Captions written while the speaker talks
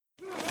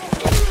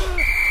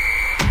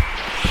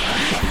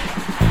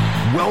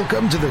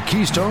Welcome to the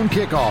Keystone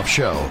Kickoff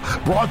Show,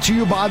 brought to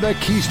you by the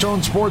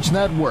Keystone Sports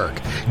Network.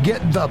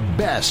 Get the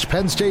best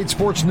Penn State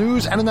sports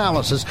news and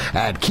analysis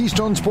at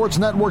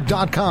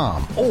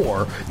KeystonesportsNetwork.com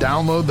or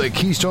download the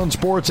Keystone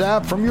Sports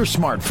app from your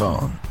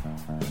smartphone.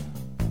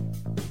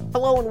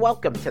 Hello and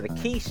welcome to the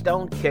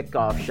Keystone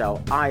Kickoff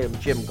Show. I am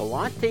Jim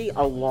Galante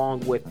along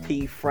with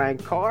T.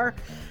 Frank Carr.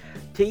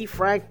 T.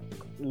 Frank,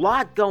 a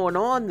lot going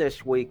on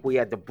this week. We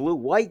had the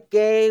blue-white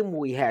game,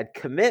 we had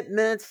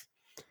commitments,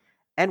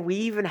 and we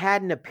even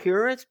had an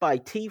appearance by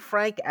T.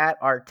 Frank at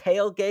our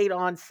tailgate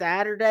on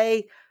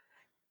Saturday.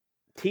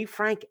 T.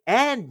 Frank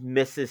and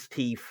Mrs.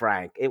 T.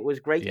 Frank. It was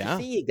great to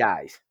see you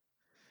guys.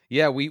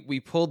 Yeah, we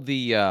pulled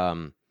the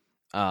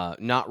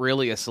not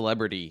really a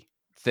celebrity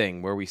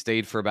thing where we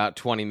stayed for about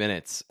 20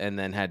 minutes and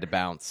then had to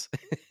bounce.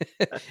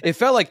 It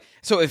felt like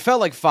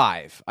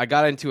 5. I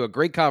got into a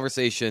great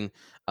conversation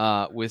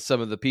with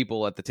some of the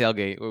people at the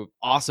tailgate.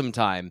 Awesome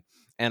time.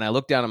 And I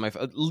looked down on my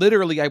phone.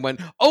 Literally, I went,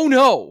 "Oh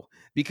no!"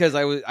 Because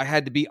I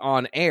had to be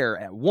on air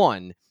at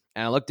 1,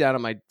 and I looked down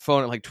at my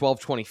phone at like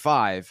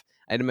 12:25.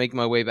 I had to make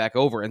my way back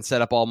over and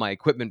set up all my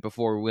equipment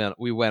before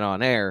we went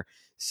on air.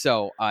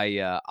 So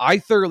I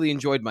thoroughly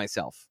enjoyed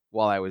myself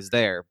while I was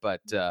there,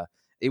 but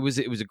it was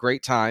a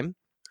great time,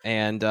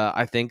 and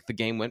I think the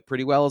game went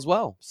pretty well as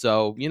well.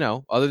 So,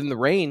 other than the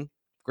rain,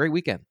 great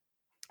weekend.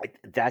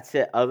 That's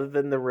it, other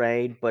than the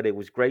rain, but it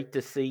was great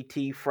to see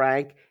T.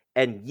 Frank.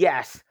 And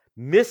yes,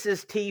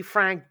 Mrs. T.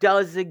 Frank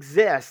does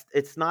exist.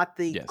 It's not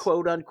the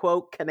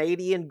quote-unquote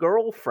Canadian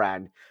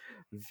girlfriend.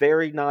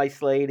 Very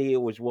nice lady.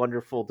 It was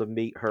wonderful to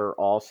meet her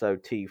also,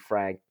 T.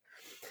 Frank.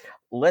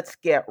 Let's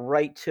get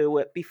right to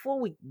it.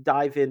 Before we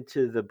dive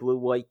into the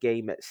blue-white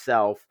game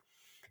itself,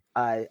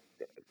 a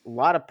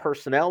lot of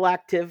personnel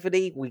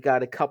activity. We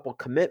got a couple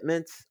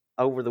commitments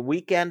over the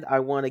weekend I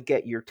want to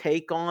get your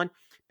take on.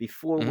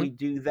 Before we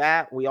do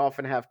that, we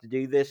often have to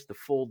do this, the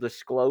full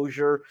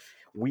disclosure.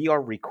 We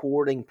are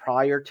recording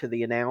prior to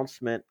the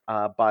announcement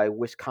by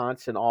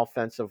Wisconsin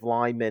offensive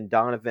lineman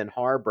Donovan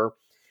Harbor.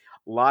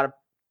 A lot of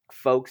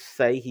folks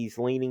say he's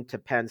leaning to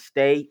Penn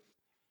State.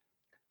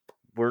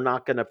 We're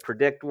not going to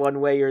predict one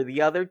way or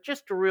the other.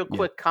 Just a real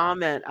quick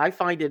comment. I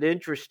find it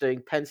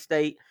interesting, Penn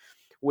State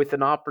with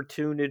an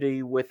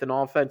opportunity with an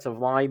offensive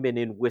lineman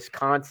in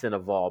Wisconsin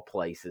of all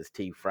places,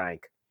 T.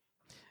 Frank.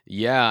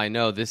 Yeah, I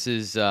know. This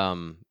is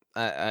one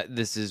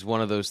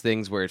of those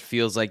things where it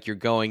feels like you're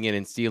going in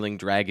and stealing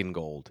Dragon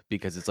Gold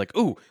because it's like,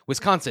 ooh,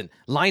 Wisconsin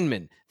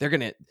linemen. They're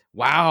gonna,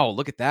 wow,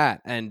 look at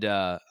that. And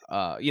I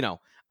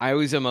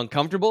always am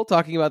uncomfortable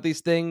talking about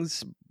these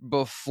things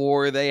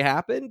before they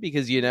happen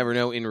because you never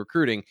know in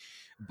recruiting.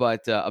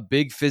 But a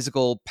big,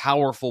 physical,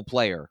 powerful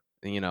player.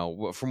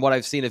 From what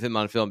I've seen of him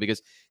on film,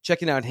 because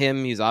checking out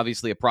him, he's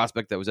obviously a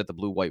prospect that was at the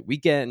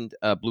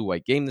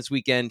blue-white game this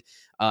weekend.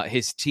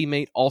 His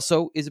teammate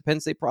also is a Penn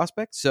State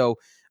prospect. So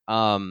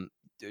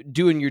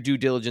doing your due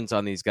diligence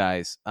on these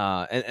guys.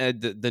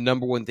 And the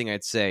number one thing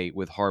I'd say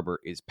with Harbor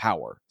is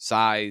power,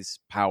 size,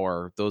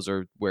 power. Those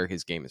are where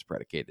his game is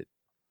predicated.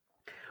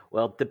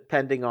 Well,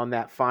 depending on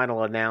that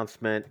final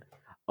announcement,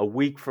 a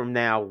week from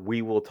now,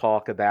 we will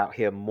talk about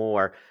him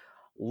more.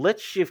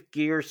 Let's shift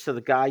gears to the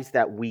guys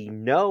that we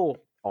know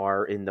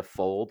are in the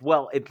fold.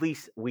 Well, at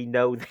least we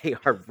know they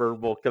are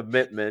verbal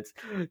commitments.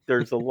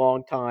 There's a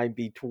long time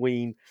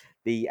between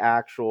the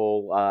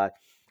actual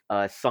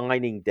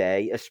signing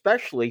day,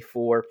 especially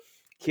for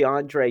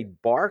Keandre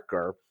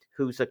Barker,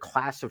 who's a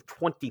class of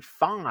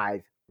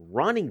 25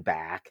 running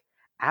back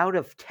out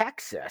of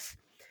Texas.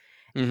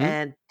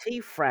 And T.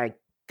 Frank,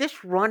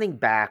 this running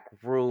back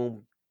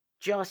room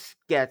just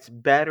gets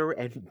better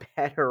and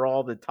better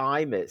all the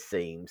time, it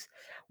seems.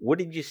 What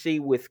did you see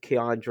with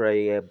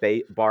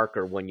Keandre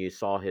Barker when you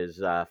saw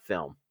his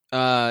film?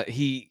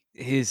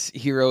 His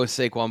hero is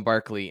Saquon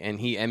Barkley, and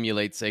he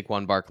emulates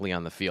Saquon Barkley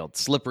on the field.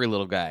 Slippery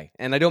little guy,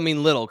 and I don't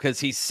mean little because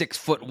he's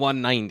 6'1",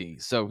 190.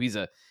 So he's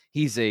a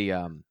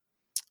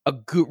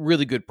good,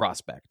 really good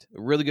prospect.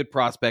 A really good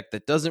prospect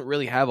that doesn't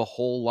really have a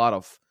whole lot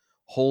of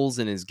holes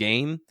in his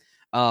game.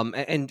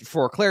 And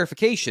for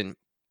clarification,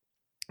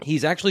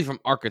 he's actually from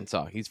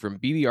Arkansas. He's from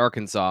BB,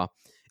 Arkansas,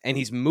 and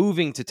he's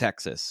moving to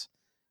Texas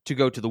to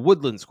go to the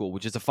Woodland School,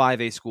 which is a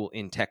 5A school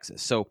in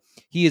Texas. So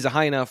he is a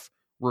high enough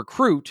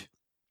recruit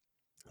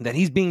that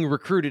he's being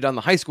recruited on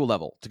the high school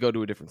level to go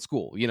to a different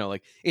school.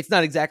 It's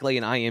not exactly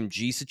an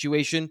IMG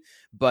situation,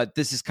 but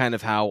this is kind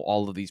of how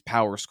all of these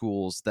power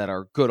schools that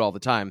are good all the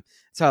time,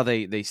 it's how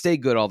they stay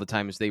good all the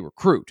time is they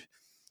recruit.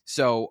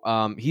 So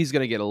he's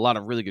going to get a lot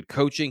of really good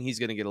coaching. He's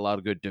going to get a lot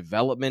of good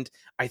development.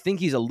 I think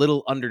he's a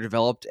little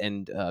underdeveloped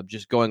and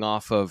just going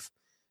off of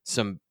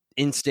some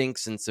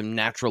instincts and some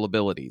natural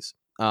abilities,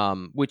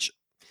 which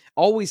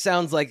always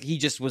sounds like he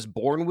just was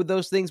born with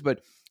those things,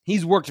 but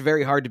he's worked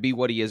very hard to be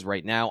what he is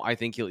right now. I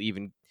think he'll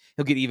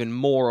get even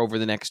more over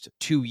the next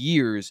 2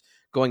 years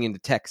going into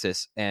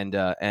Texas and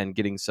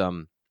getting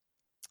some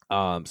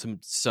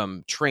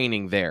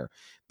training there.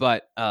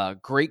 But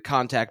great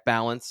contact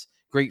balance,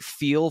 great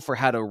feel for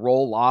how to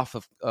roll off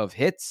of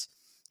hits.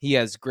 He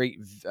has great,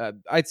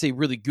 I'd say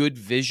really good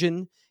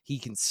vision. He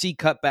can see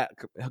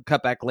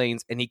cutback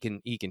lanes, and he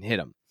can hit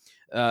them.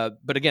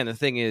 But again, the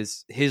thing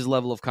is, his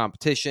level of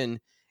competition,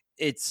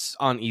 it's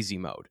on easy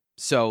mode.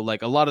 So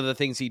like a lot of the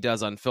things he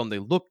does on film, they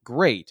look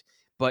great,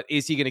 but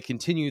is he going to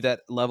continue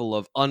that level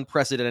of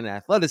unprecedented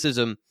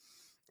athleticism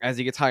as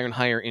he gets higher and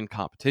higher in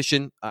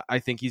competition? I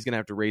think he's going to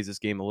have to raise his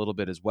game a little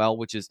bit as well,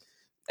 which is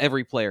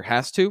every player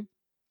has to.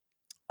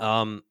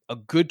 A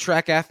good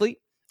track athlete,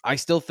 I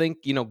still think,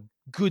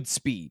 good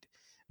speed.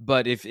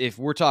 But if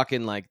we're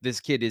talking like this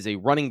kid is a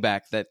running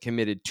back that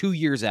committed 2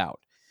 years out,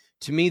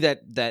 to me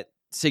that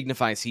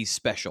signifies he's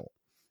special,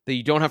 that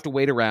you don't have to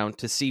wait around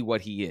to see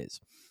what he is.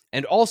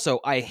 And also,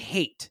 I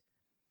hate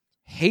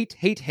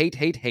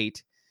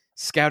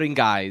scouting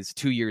guys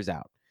 2 years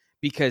out,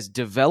 because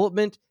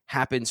development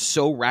happens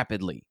so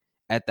rapidly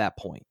at that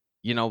point.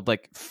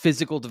 Like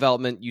physical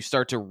development, you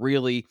start to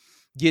really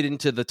get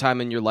into the time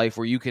in your life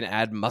where you can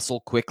add muscle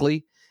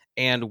quickly.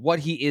 And what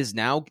he is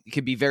now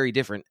could be very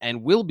different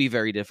and will be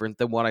very different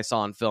than what I saw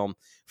on film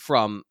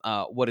from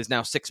what is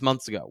now 6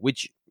 months ago,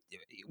 which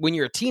when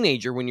you're a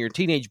teenager, when you're a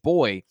teenage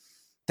boy,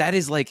 that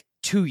is like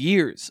 2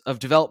 years of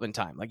development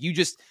time. Like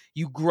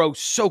you grow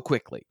so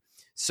quickly.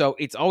 So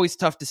it's always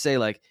tough to say,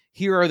 like,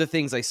 here are the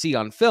things I see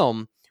on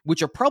film,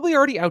 which are probably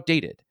already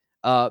outdated.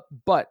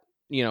 But,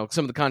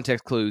 some of the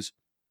context clues,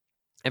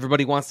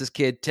 everybody wants this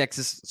kid.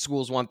 Texas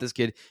schools want this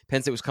kid.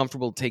 Penn State was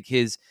comfortable to take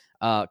his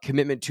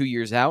commitment 2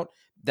 years out.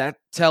 That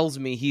tells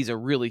me he's a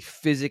really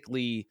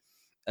physically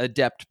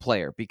adept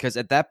player, because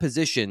at that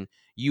position,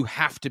 you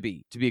have to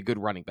be a good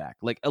running back.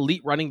 Like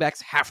elite running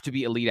backs have to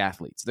be elite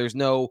athletes.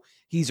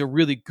 He's a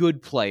really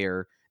good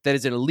player that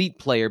is an elite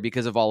player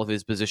because of all of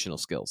his positional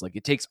skills. Like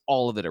it takes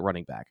all of it at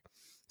running back.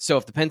 So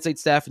if the Penn State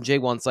staff and Jay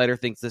One-Sider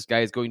thinks this guy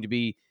is going to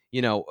be,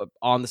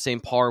 on the same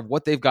par of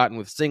what they've gotten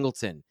with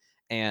Singleton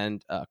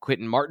and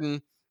Quentin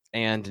Martin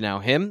and now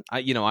him,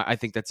 I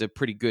think that's a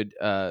pretty good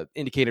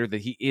indicator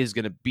that he is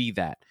going to be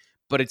that.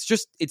 But it's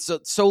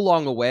so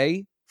long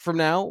away from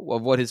now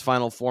of what his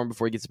final form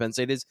before he gets to Penn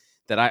State is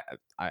that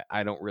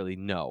I don't really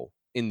know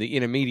in the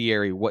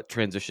intermediary what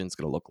transition is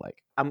going to look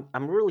like. I'm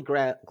really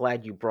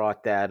glad you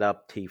brought that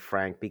up, T.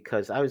 Frank,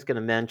 because I was going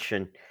to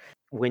mention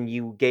when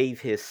you gave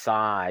his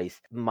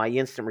size, my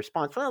instant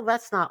response, well,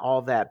 that's not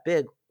all that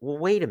big. Well,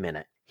 wait a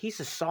minute. He's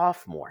a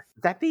sophomore.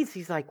 That means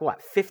he's like,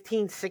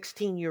 15,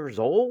 16 years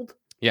old?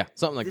 Yeah,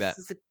 something like that.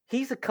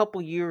 He's a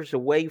couple years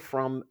away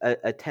from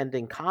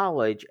attending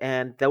college,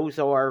 and those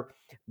are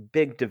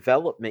big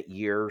development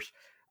years.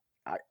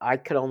 I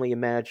could only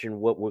imagine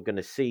what we're going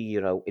to see,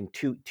 in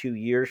two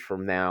years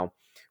from now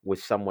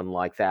with someone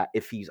like that,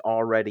 if he's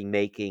already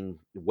making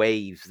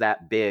waves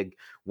that big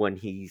when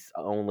he's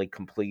only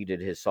completed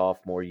his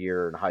sophomore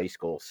year in high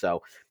school.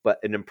 So, but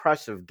an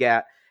impressive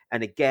get.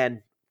 And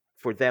again,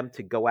 for them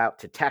to go out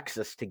to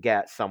Texas to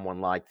get someone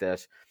like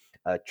this,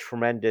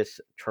 tremendous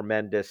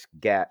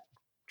get,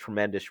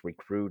 tremendous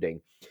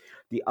recruiting.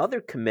 The other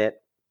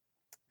commit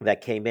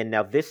that came in,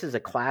 now this is a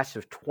class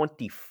of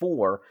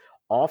 24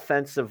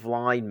 offensive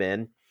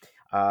linemen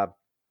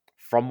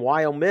from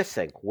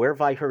Wyomissing. Where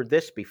have I heard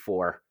this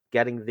before?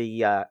 Getting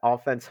the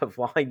offensive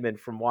lineman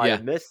from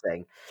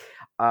Wyomissing.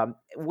 Yeah.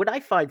 What I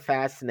find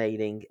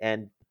fascinating,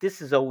 and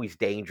this is always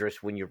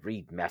dangerous when you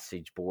read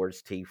message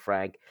boards, T.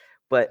 Frank,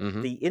 but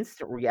the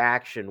instant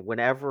reaction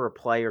whenever a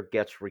player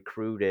gets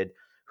recruited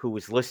who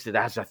is listed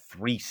as a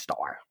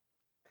 3-star,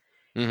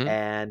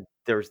 and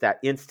there's that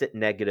instant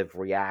negative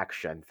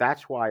reaction.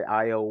 That's why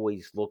I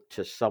always look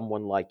to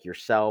someone like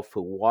yourself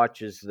who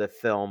watches the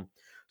film.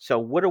 So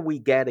what are we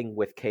getting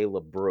with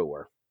Caleb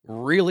Brewer?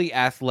 Really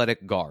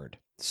athletic guard.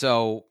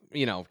 So,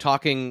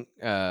 talking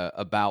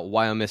about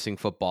Wyomissing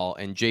football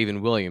and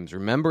Javen Williams,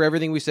 remember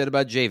everything we said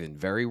about Javen.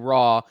 Very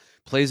raw,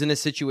 plays in a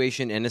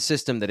situation and a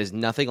system that is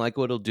nothing like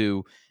what he'll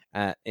do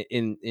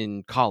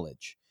in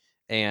college.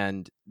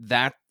 And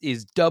that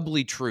is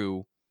doubly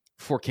true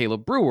for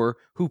Caleb Brewer,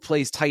 who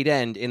plays tight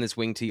end in this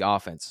wing T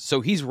offense.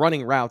 So he's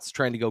running routes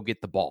trying to go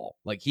get the ball.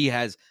 Like he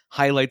has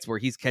highlights where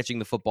he's catching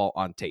the football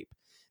on tape.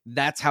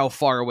 That's how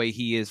far away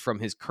he is from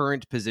his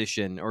current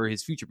position or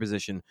his future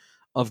position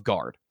of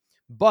guard.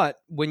 But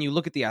when you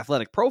look at the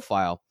athletic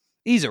profile,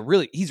 he's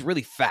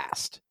really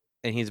fast,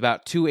 and he's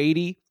about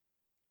 280.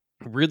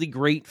 Really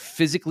great,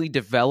 physically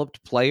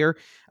developed player.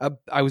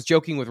 I was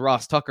joking with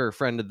Ross Tucker, a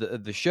friend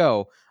of the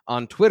show,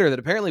 on Twitter that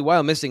apparently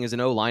Wyomissing is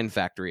an O-line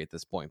factory at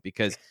this point,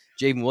 because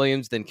Javen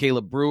Williams, then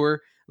Caleb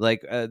Brewer,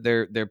 like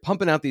they're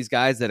pumping out these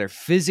guys that are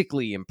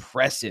physically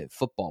impressive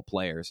football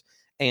players,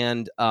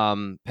 and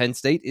Penn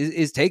State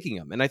is taking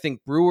them. And I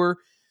think Brewer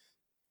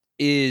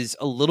is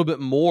a little bit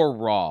more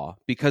raw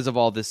because of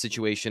all this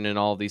situation and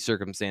all these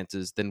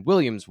circumstances than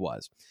Williams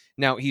was.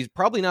 Now, he's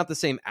probably not the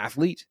same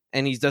athlete,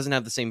 and he doesn't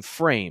have the same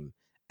frame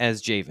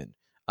as Javen.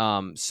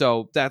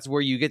 So that's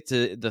where you get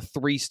to the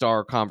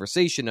 3-star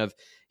conversation of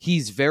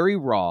he's very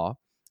raw.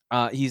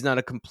 He's not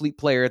a complete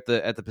player at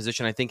the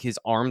position. I think his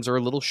arms are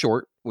a little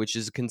short, which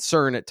is a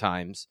concern at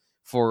times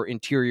for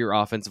interior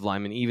offensive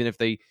linemen, even if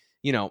they,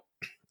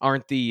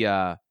 aren't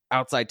the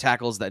outside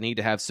tackles that need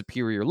to have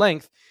superior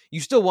length, you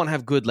still want to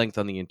have good length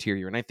on the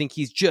interior. And I think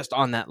he's just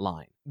on that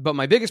line. But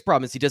my biggest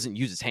problem is he doesn't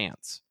use his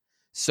hands.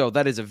 So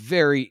that is a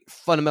very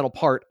fundamental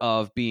part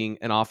of being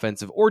an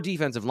offensive or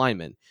defensive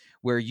lineman,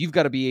 where you've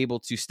got to be able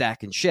to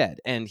stack and shed.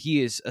 And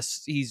he's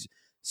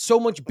so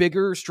much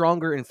bigger,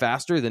 stronger, and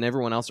faster than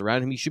everyone else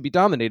around him. He should be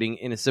dominating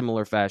in a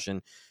similar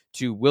fashion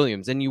to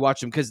Williams. And you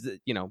watch him because,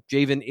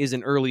 Javen is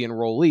an early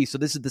enrollee, so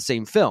this is the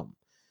same film.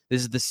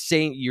 This is the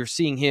same. You're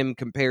seeing him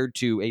compared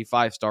to a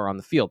 5-star on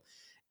the field.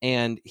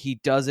 And he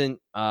doesn't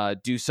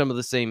do some of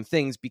the same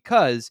things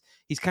because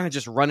he's kind of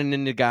just running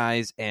into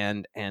guys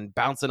and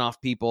bouncing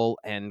off people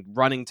and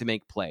running to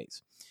make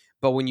plays.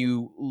 But when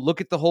you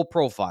look at the whole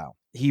profile,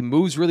 he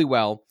moves really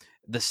well.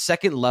 The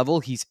second level,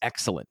 he's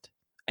excellent.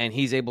 And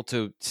he's able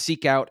to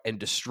seek out and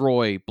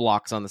destroy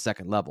blocks on the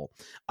second level.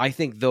 I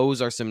think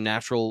those are some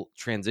natural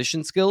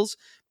transition skills.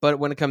 But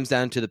when it comes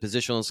down to the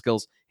positional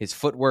skills, his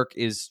footwork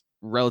is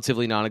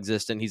relatively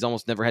non-existent. He's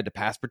almost never had to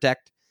pass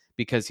protect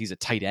because he's a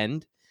tight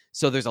end.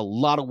 So there's a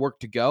lot of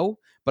work to go,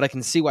 but I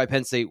can see why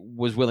Penn State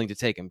was willing to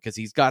take him because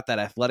he's got that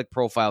athletic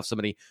profile of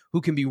somebody who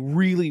can be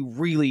really,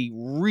 really,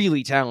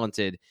 really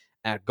talented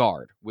at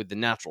guard with the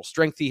natural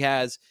strength he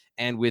has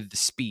and with the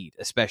speed,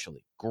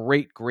 especially.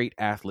 Great, great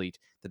athlete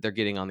that they're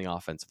getting on the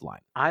offensive line.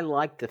 I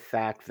like the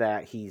fact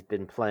that he's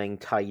been playing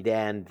tight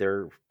end.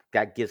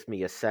 That gives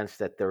me a sense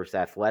that there's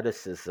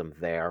athleticism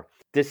there.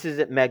 This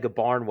isn't Mega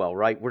Barnwell,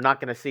 right? We're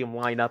not going to see him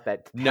line up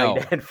at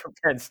tight end for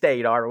Penn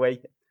State, are we?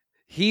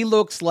 He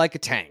looks like a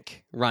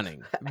tank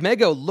running.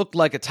 Mego looked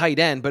like a tight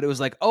end, but it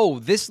was like, oh,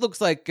 this looks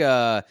like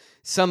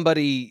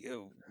somebody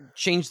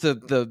changed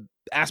the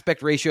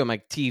aspect ratio on my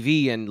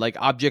TV and like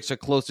objects are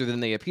closer than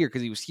they appear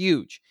because he was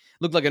huge.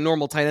 Looked like a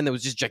normal tight end that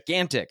was just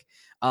gigantic.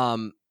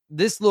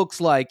 This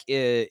looks like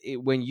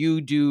when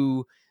you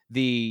do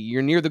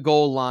you're near the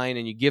goal line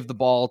and you give the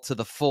ball to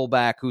the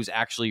fullback who's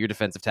actually your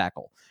defensive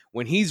tackle.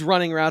 When he's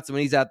running routes and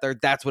when he's out there,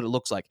 that's what it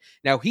looks like.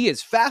 Now, he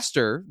is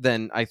faster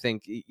than I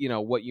think,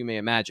 what you may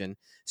imagine.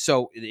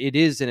 So it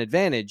is an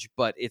advantage,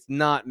 but it's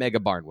not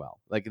Mega Barnwell.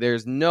 Like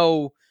there's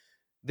no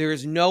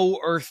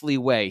earthly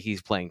way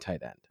he's playing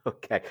tight end.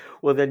 Okay.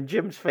 Well, then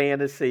Jim's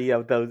fantasy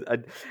of those,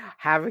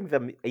 having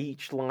them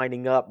each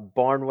lining up,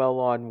 Barnwell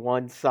on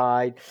one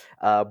side,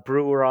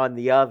 Brewer on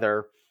the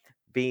other,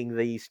 being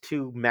these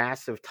two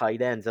massive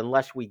tight ends,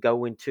 unless we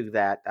go into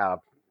that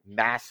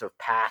massive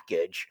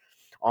package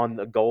on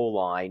the goal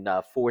line,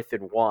 4th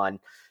and 1,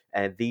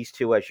 and these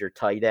two as your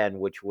tight end,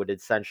 which would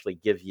essentially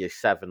give you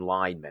 7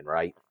 linemen,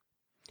 right?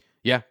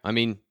 Yeah, I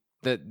mean,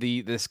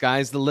 the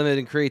sky's the limit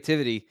in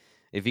creativity.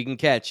 If he can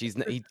catch,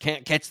 he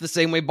can't catch the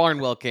same way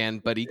Barnwell can,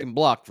 but he can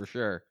block for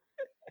sure.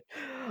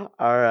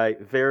 All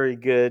right, very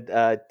good,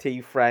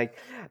 T. Frank.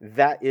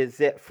 That is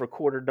it for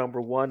quarter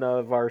number 1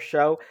 of our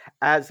show.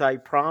 As I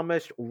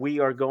promised, we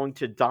are going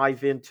to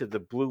dive into the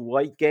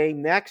blue-white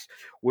game next.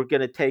 We're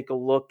going to take a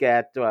look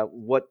at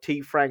what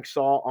T. Frank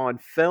saw on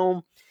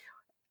film.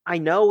 I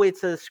know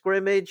it's a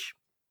scrimmage,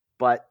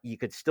 but you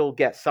could still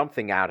get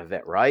something out of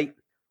it, right?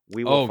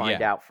 We will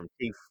find out from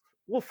T.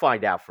 We'll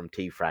find out from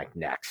T. Frank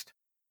next.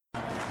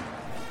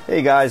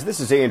 Hey guys, this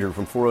is Andrew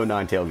from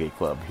 409 Tailgate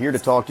Club, here to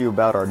talk to you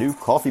about our new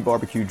Coffee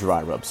Barbecue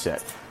Dry Rub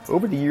set.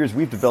 Over the years,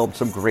 we've developed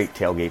some great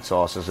tailgate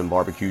sauces and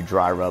barbecue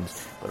dry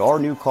rubs, but our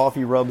new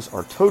coffee rubs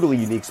are totally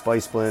unique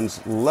spice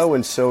blends, low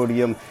in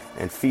sodium,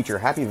 and feature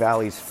Happy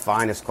Valley's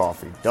finest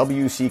coffee,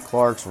 W.C.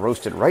 Clark's,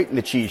 roasted right in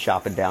the cheese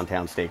shop in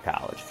downtown State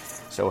College.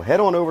 So head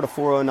on over to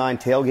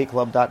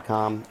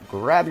 409tailgateclub.com,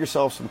 grab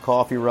yourself some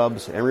coffee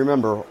rubs, and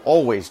remember,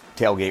 always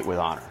tailgate with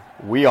honor.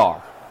 We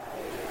are.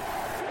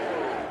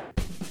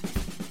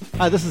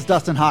 Hi, this is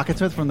Dustin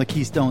Hawkinsmith from the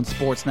Keystone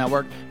Sports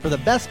Network. For the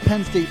best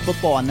Penn State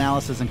football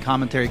analysis and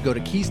commentary, go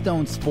to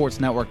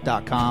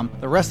KeystoneSportsNetwork.com.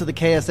 The rest of the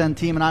KSN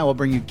team and I will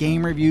bring you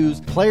game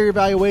reviews, player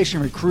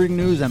evaluation, recruiting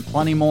news, and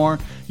plenty more.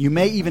 You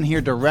may even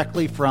hear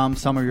directly from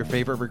some of your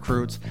favorite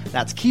recruits.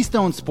 That's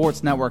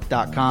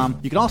KeystoneSportsNetwork.com.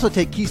 You can also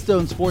take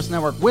Keystone Sports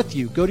Network with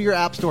you. Go to your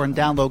app store and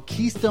download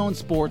Keystone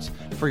Sports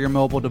for your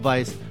mobile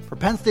device. For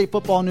Penn State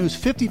football news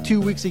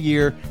 52 weeks a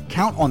year,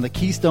 count on the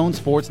Keystone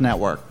Sports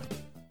Network.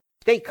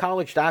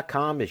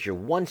 StateCollege.com is your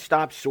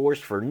one-stop source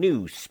for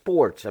news,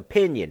 sports,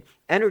 opinion,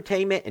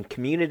 entertainment, and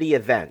community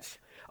events.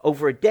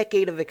 Over a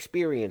decade of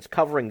experience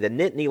covering the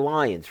Nittany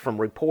Lions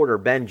from reporter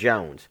Ben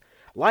Jones.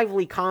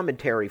 Lively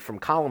commentary from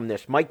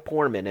columnist Mike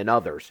Poorman and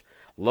others.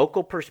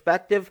 Local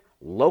perspective,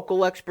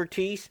 local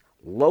expertise,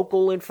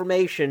 local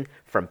information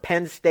from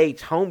Penn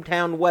State's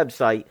hometown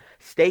website,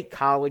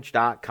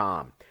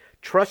 StateCollege.com.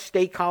 Trust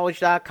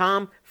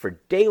StateCollege.com for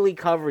daily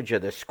coverage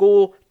of the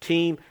school,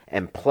 team,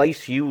 and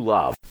place you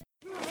love.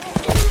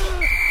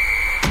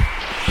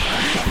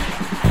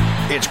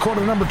 It's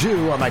quarter number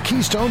 2 on the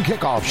Keystone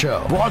Kickoff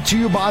Show, brought to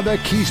you by the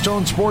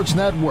Keystone Sports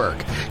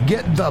Network.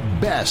 Get the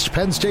best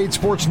Penn State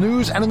sports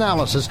news and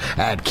analysis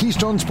at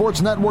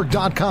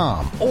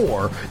KeystoneSportsNetwork.com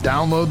or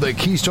download the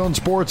Keystone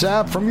Sports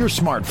app from your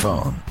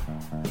smartphone.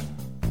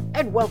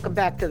 And welcome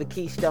back to the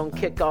Keystone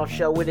Kickoff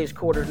Show. It is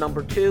quarter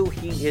number 2.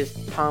 He is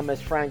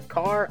Thomas Frank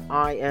Carr.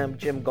 I am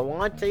Jim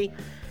Galante.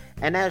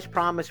 And as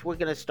promised, we're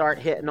going to start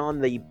hitting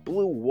on the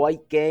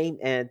blue-white game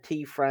and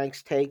T.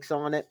 Frank's takes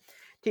on it.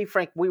 T.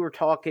 Frank, we were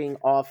talking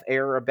off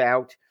air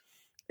about,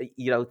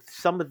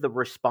 some of the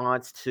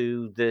response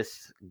to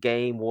this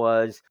game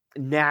was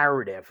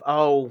narrative.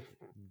 Oh,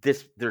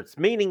 it's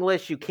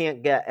meaningless. You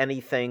can't get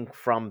anything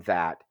from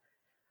that.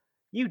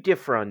 You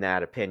differ on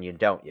that opinion,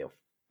 don't you?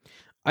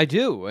 I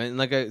do. And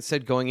like I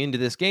said, going into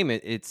this game,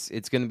 it's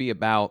going to be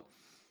about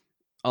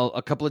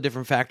a couple of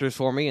different factors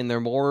for me, and they're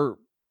more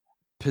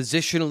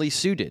positionally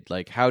suited.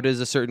 Like, how does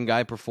a certain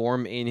guy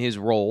perform in his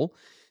role?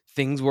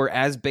 Things were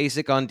as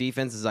basic on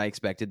defense as I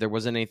expected. There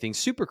wasn't anything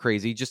super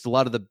crazy, just a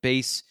lot of the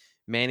base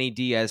Manny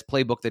Diaz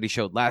playbook that he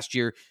showed last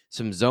year,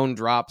 some zone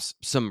drops,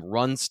 some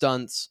run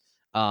stunts,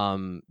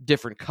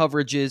 different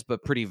coverages,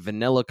 but pretty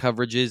vanilla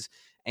coverages.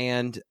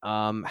 And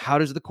how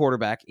does the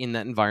quarterback in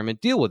that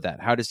environment deal with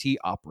that? How does he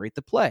operate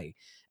the play?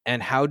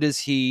 And how does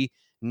he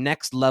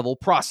next level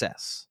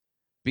process?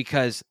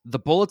 Because the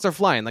bullets are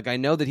flying. Like, I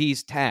know that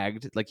he's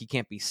tagged, like he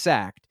can't be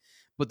sacked,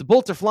 but the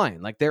bullets are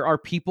flying. Like, there are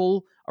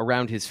people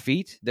around his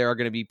feet. There are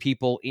going to be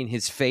people in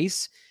his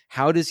face.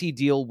 How does he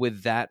deal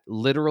with that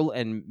literal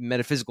and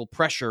metaphysical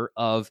pressure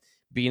of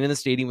being in the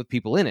stadium with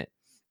people in it?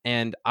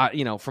 And,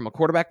 from a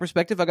quarterback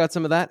perspective, I got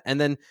some of that. And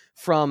then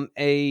from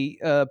a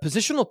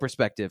positional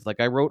perspective, like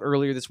I wrote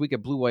earlier this week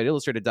at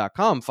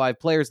BlueWhiteIllustrated.com, 5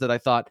 players that I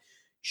thought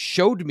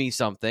showed me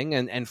something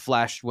and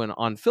flashed when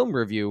on film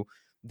review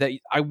that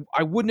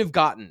I wouldn't have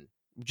gotten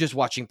just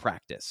watching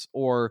practice,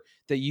 or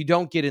that you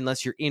don't get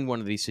unless you're in one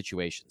of these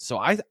situations. So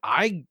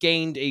I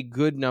gained a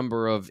good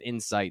number of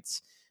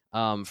insights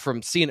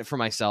from seeing it for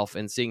myself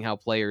and seeing how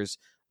players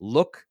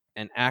look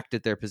and act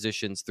at their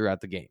positions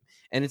throughout the game.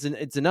 And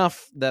it's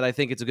enough that I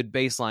think it's a good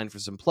baseline for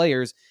some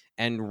players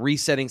and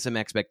resetting some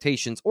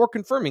expectations or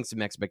confirming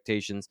some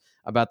expectations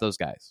about those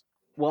guys.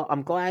 Well,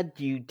 I'm glad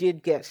you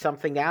did get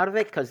something out of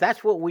it, because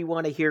that's what we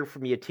want to hear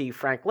from you, T.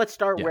 Frank. Let's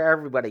start where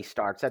everybody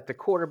starts, at the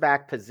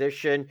quarterback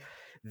position.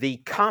 The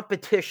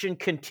competition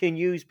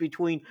continues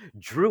between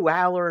Drew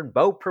Aller and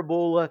Bo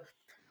Prabula.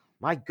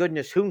 My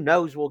goodness, who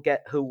knows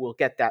who will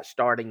get that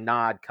starting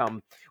nod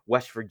come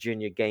West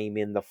Virginia game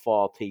in the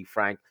fall, T.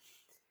 Frank.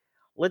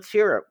 Let's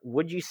hear it.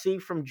 What did you see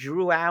from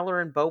Drew Aller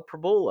and Bo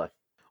Prabula?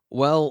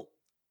 Well,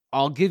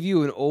 I'll give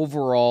you an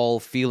overall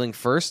feeling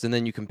first, and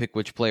then you can pick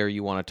which player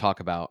you want to talk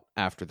about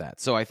after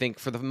that. So I think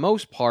for the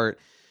most part,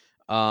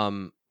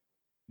 the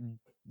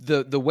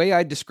way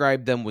I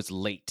described them was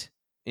late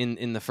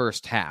in the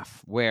first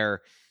half,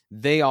 where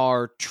they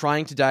are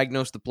trying to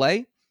diagnose the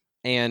play,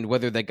 and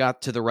whether they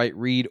got to the right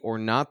read or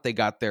not, they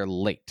got there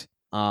late.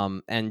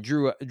 And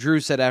Drew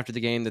said after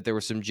the game that there were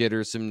some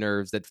jitters, some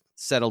nerves that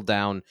settled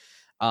down,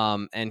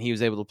 and he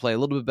was able to play a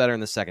little bit better in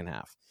the second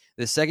half.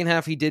 The second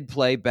half, he did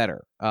play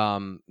better,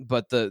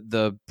 but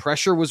the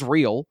pressure was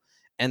real,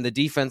 and the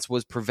defense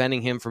was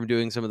preventing him from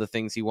doing some of the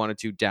things he wanted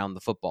to down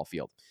the football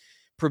field.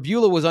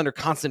 Prabula was under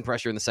constant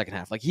pressure in the second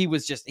half. Like,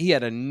 he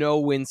had a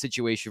no-win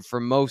situation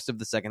for most of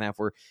the second half,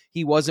 where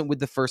he wasn't with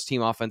the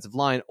first-team offensive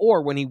line,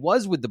 or when he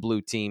was with the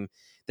blue team,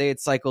 they had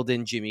cycled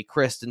in Jimmy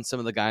Christ and some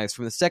of the guys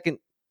from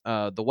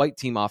the white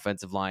team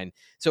offensive line.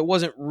 So it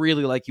wasn't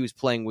really like he was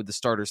playing with the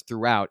starters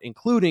throughout,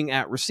 including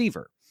at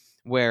receiver,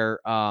 where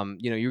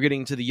you're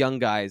getting to the young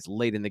guys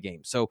late in the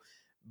game. So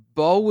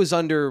Bo was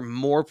under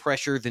more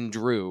pressure than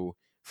Drew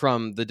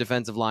from the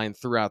defensive line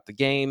throughout the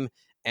game,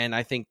 and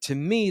I think, to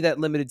me, that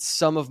limited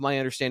some of my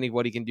understanding of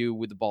what he can do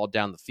with the ball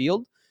down the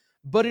field.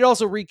 But it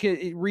also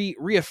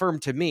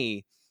reaffirmed to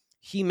me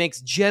he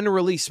makes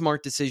generally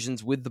smart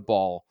decisions with the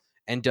ball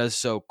and does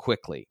so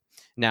quickly.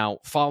 Now,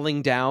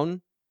 falling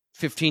down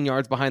 15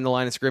 yards behind the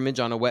line of scrimmage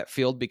on a wet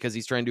field because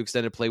he's trying to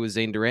extend a play with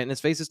Zane Durant in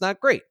his face is not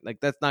great. Like,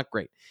 that's not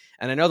great.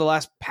 And I know the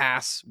last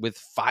pass with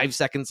 5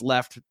 seconds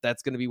left,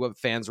 that's going to be what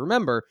fans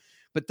remember,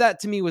 but that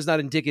to me was not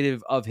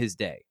indicative of his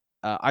day.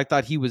 I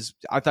thought he was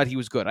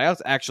good. I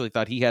also actually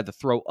thought he had the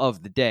throw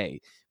of the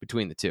day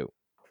between the two.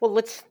 Well,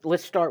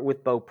 let's start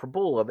with Bo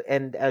Prabula,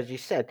 and as you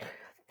said,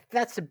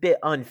 that's a bit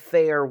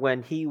unfair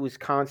when he was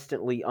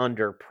constantly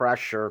under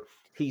pressure.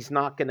 He's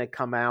not going to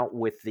come out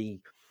with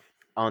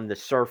on the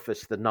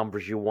surface, the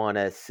numbers you want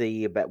to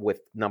see about with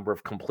number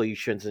of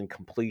completions and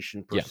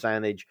completion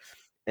percentage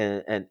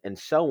and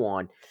so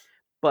on.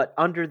 But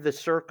under the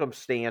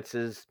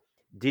circumstances,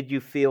 did you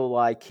feel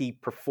like he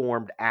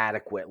performed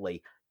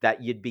adequately,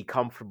 that you'd be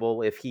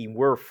comfortable if he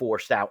were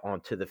forced out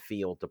onto the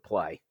field to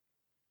play?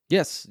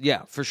 Yes,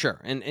 yeah, for sure.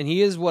 And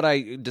he is what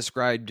I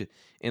described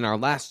in our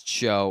last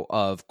show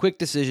of quick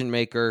decision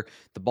maker.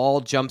 The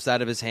ball jumps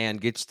out of his hand,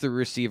 gets to the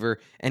receiver,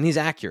 and he's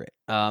accurate.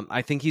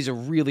 I think he's a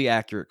really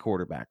accurate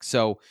quarterback.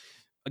 So,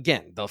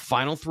 again, the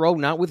final throw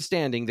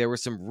notwithstanding, there were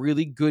some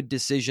really good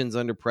decisions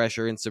under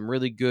pressure and some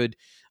really good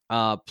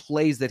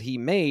plays that he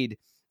made.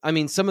 I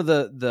mean, some of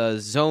the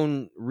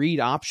zone read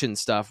option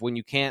stuff, when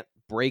you can't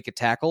break a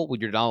tackle, when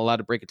you're not allowed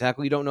to break a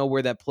tackle, you don't know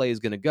where that play is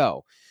going to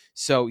go.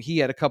 So he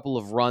had a couple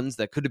of runs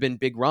that could have been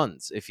big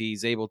runs if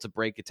he's able to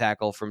break a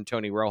tackle from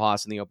Tony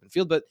Rojas in the open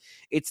field, but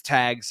it's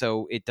tagged,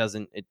 so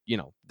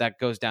that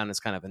goes down as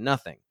kind of a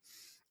nothing.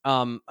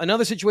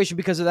 Another situation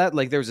because of that,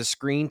 like there's a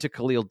screen to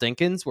Khalil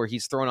Dinkins where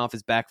he's thrown off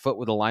his back foot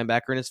with a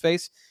linebacker in his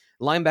face.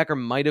 Linebacker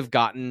might have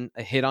gotten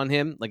a hit on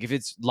him. Like if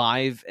it's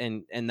live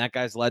and that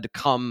guy's allowed to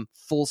come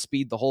full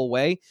speed the whole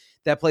way,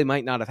 that play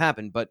might not have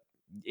happened. But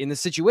in the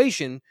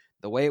situation,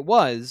 the way it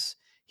was,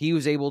 he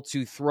was able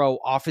to throw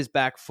off his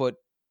back foot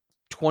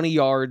 20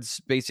 yards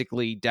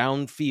basically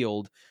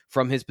downfield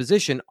from his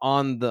position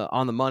on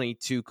the money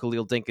to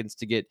Khalil Dinkins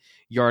to get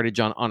yardage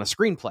on a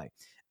screenplay.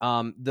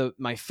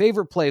 My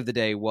favorite play of the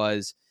day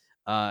was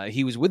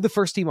he was with the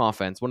first team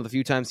offense, one of the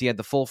few times he had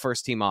the full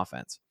first team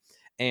offense.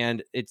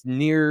 And it's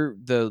near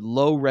the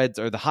low red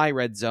or the high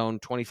red zone,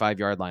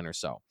 25-yard line or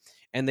so.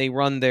 And they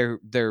run their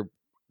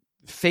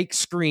fake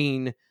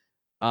screen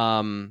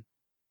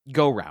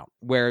go route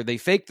where they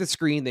fake the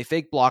screen, they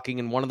fake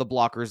blocking, and one of the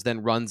blockers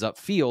then runs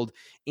upfield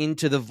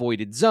into the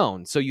voided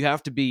zone. So you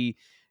have to be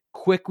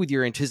quick with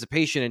your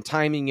anticipation and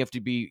timing. You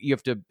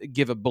have to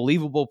give a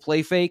believable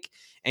play fake.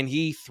 And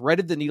he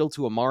threaded the needle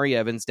to Amari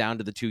Evans down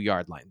to the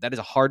 2-yard line. That is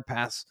a hard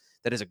pass.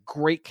 That is a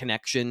great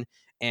connection.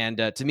 And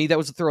to me, that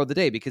was the throw of the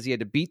day because he had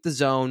to beat the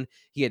zone.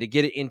 He had to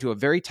get it into a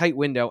very tight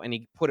window, and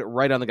he put it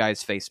right on the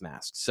guy's face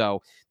mask.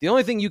 So the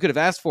only thing you could have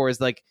asked for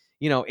is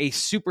a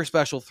super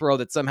special throw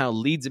that somehow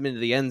leads him into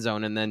the end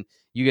zone, and then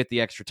you get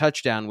the extra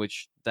touchdown,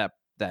 which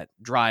that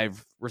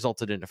drive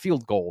resulted in a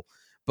field goal.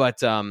 But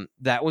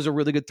that was a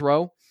really good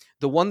throw.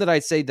 The one that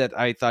I'd say that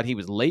I thought he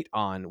was late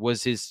on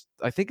was his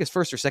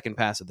first or second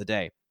pass of the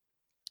day.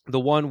 The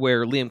one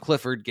where Liam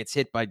Clifford gets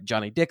hit by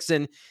Johnny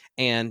Dixon,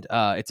 and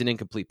it's an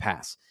incomplete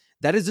pass.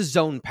 That is a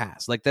zone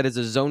pass. Like that is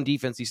a zone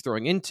defense he's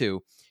throwing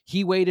into.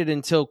 He waited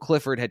until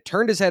Clifford had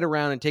turned his head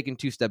around and taken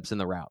 2 steps in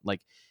the route.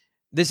 Like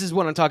this is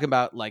what I'm talking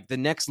about, like the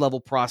next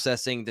level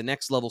processing, the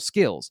next level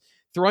skills.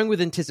 Throwing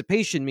with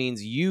anticipation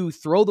means you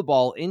throw the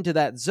ball into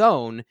that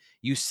zone,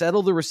 you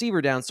settle the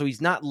receiver down so he's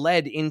not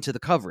led into the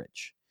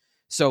coverage.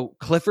 So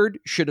Clifford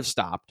should have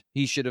stopped.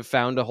 He should have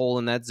found a hole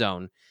in that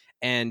zone,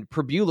 and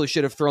Prbula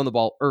should have thrown the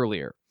ball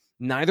earlier.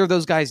 Neither of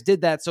those guys did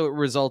that, so it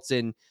results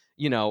in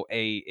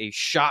a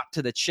shot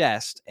to the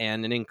chest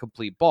and an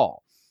incomplete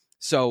ball.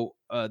 So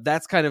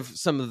that's kind of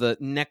some of the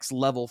next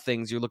level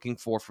things you're looking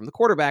for from the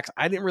quarterbacks.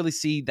 I didn't really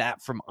see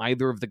that from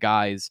either of the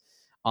guys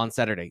on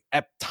Saturday.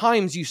 At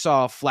times you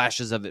saw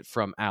flashes of it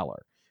from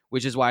Aller,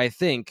 which is why I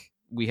think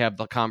we have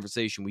the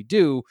conversation we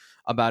do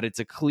about it's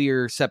a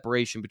clear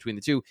separation between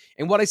the two.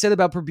 And what I said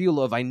about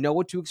Prbula, I know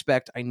what to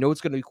expect. I know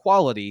it's going to be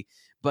quality,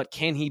 but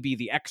can he be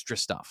the extra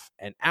stuff?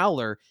 And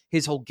Aller,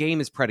 his whole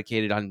game is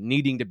predicated on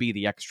needing to be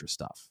the extra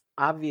stuff.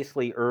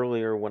 Obviously,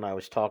 earlier when I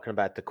was talking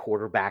about the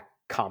quarterback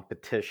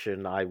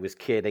competition, I was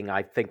kidding.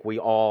 I think we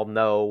all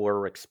know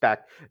or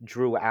expect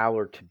Drew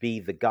Aller to be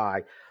the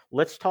guy.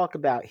 Let's talk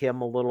about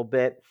him a little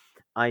bit.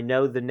 I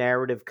know the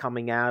narrative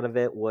coming out of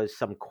it was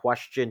some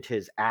questioned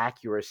his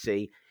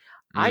accuracy.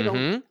 I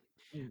don't.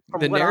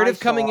 The narrative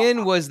coming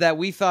in was that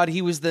we thought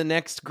he was the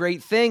next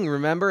great thing,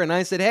 remember? And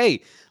I said,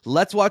 hey,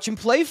 let's watch him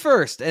play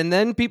first. And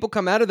then people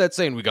come out of that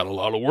saying, we got a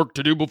lot of work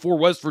to do before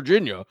West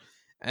Virginia.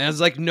 And I was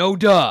like, no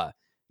duh.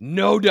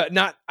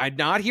 I'm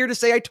not here to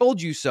say I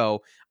told you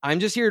so. I'm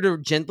just here to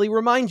gently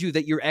remind you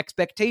that your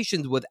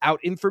expectations without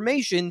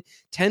information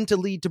tend to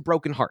lead to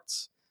broken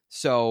hearts.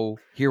 So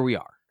here we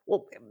are.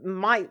 Well,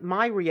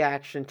 my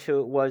reaction to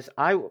it was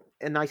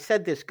I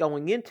said this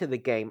going into the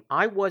game,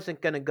 I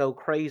wasn't going to go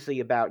crazy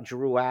about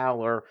Drew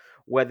Aller,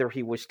 whether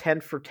he was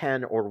 10 for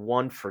 10 or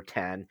 1 for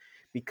 10,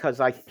 because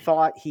I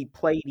thought he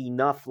played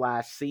enough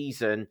last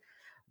season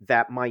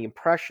that my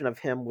impression of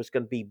him was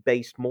going to be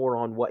based more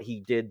on what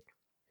he did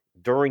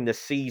during the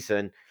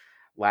season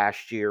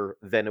last year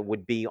than it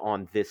would be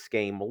on this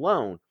game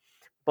alone.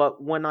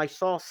 But when I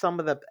saw some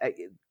of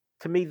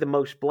to me, the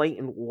most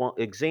blatant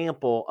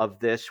example of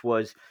this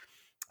was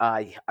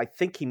I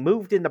think he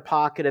moved in the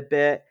pocket a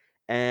bit,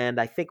 and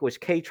I think it was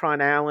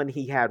Katron Allen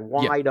he had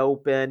wide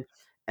open,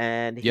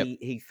 and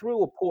he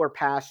threw a poor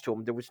pass to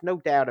him. There was no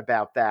doubt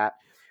about that.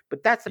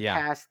 But that's a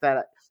pass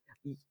that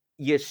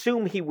you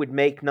assume he would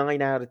make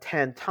 9 out of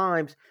 10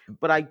 times.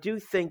 But I do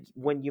think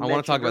when you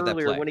mentioned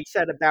earlier when he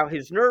said about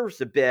his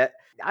nerves a bit,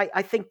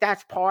 I think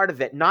that's part of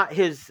it, not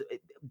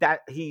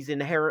that he's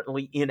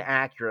inherently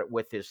inaccurate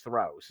with his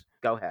throws.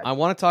 Go ahead. I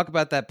want to talk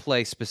about that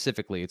play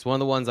specifically. It's one of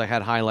the ones I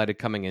had highlighted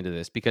coming into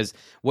this because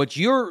what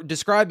you're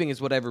describing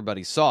is what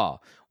everybody saw.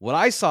 What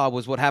I saw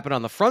was what happened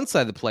on the front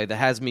side of the play that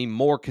has me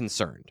more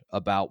concerned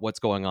about what's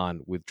going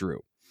on with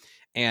Drew.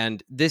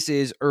 And this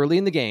is early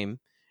in the game.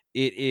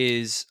 It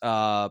is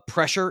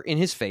pressure in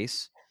his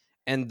face.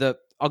 And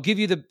I'll give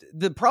you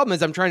the problem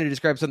is I'm trying to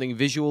describe something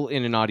visual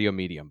in an audio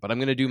medium, but I'm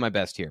going to do my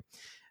best here.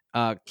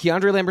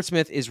 Keandre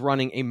Lambert-Smith is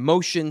running a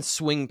motion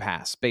swing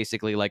pass,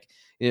 basically like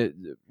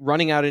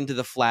running out into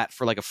the flat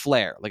for like a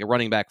flare, like a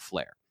running back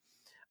flare.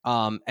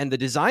 And the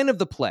design of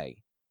the play,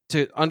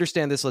 to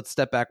understand this, let's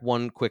step back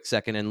one quick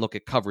second and look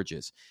at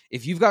coverages.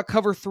 If you've got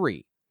cover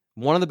 3,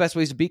 one of the best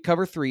ways to beat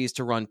cover 3 is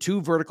to run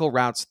 2 vertical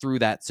routes through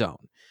that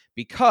zone,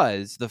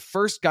 because the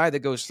first guy that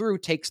goes through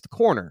takes the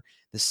corner.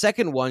 The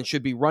second one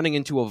should be running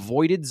into a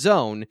voided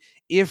zone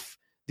if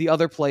the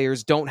other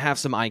players don't have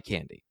some eye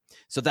candy.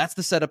 So that's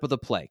the setup of the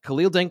play.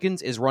 Khalil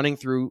Dinkins is running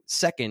through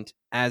second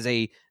as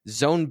a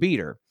zone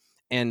beater,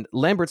 and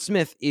Lambert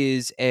Smith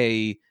is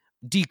a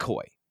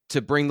decoy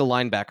to bring the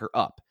linebacker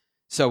up.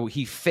 So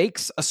he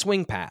fakes a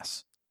swing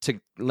pass to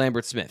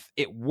Lambert Smith.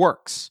 It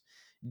works.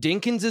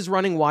 Dinkins is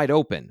running wide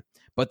open,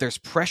 but there's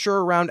pressure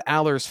around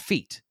Aller's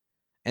feet,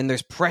 and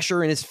there's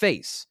pressure in his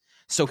face.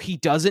 So he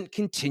doesn't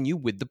continue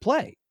with the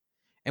play.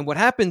 And what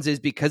happens is,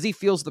 because he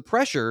feels the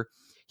pressure,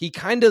 he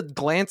kind of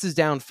glances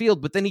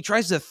downfield, but then he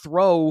tries to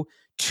throw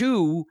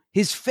to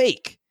his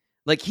fake.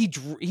 Like he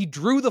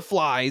drew the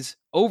flies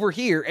over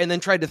here and then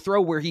tried to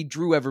throw where he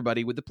drew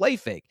everybody with the play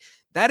fake.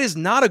 That is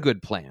not a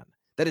good plan.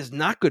 That is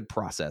not good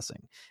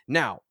processing.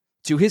 Now,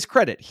 to his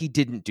credit, he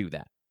didn't do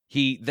that.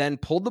 He then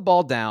pulled the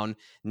ball down,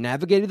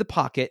 navigated the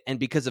pocket, and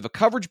because of a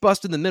coverage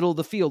bust in the middle of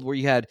the field where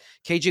you had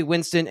KJ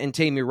Winston and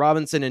Tamir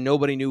Robinson and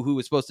nobody knew who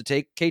was supposed to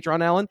take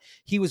Katron Allen,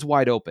 he was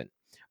wide open.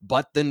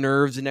 But the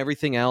nerves and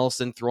everything else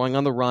and throwing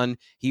on the run,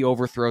 he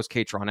overthrows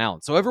Katron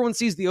Allen. So everyone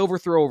sees the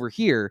overthrow over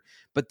here,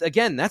 but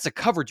again, that's a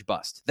coverage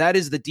bust. That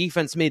is the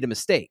defense made a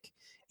mistake.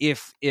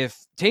 If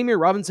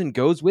Tamir Robinson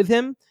goes with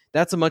him,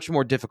 that's a much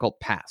more difficult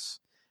pass.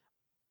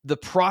 The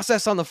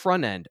process on the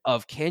front end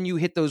of, can you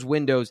hit those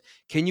windows?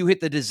 Can you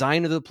hit the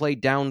design of the play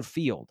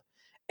downfield?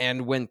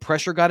 And when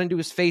pressure got into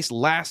his face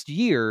last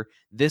year,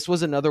 this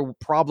was another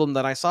problem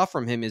that I saw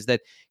from him, is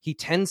that he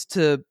tends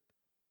to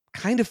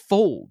kind of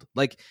fold.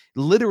 Like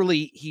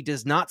literally, he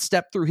does not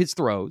step through his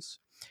throws.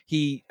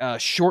 He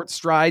short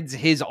strides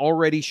his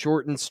already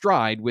shortened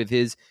stride with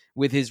his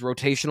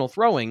rotational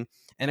throwing.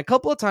 And a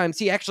couple of times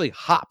he actually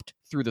hopped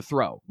through the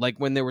throw, like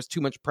when there was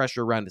too much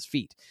pressure around his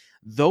feet.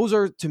 Those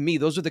are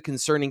the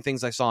concerning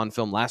things I saw on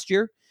film last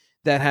year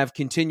that have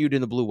continued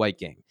in the blue-white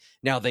game.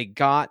 Now, they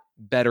got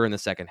better in the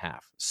second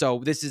half.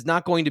 So this is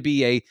not going to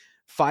be a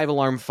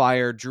 5-alarm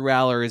fire, Drew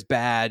Aller is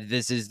bad,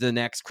 this is the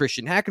next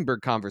Christian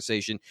Hackenberg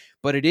conversation,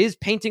 but it is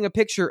painting a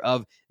picture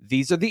of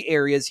these are the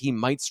areas he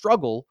might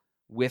struggle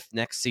with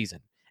next season.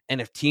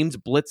 And if teams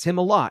blitz him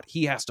a lot,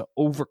 he has to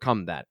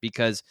overcome that,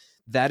 because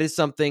that is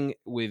something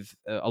with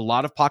a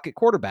lot of pocket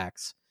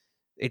quarterbacks.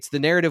 It's the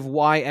narrative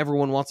why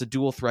everyone wants a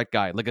dual threat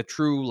guy, like a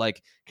true,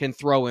 like, can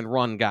throw and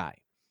run guy,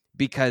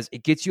 because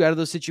it gets you out of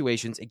those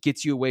situations. It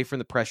gets you away from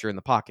the pressure in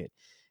the pocket.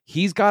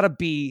 He's got to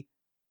be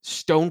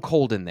stone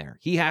cold in there.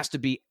 He has to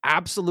be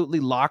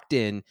absolutely locked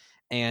in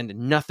and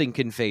nothing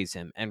can phase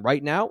him. And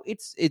right now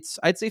it's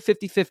I'd say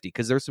 50-50,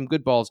 because there's some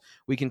good balls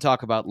we can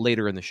talk about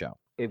later in the show.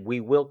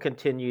 We will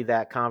continue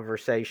that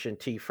conversation,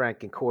 T.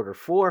 Frank, in quarter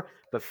 4.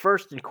 But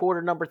first, in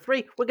quarter number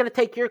 3, we're going to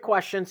take your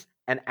questions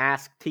and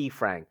ask T.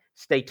 Frank.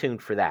 Stay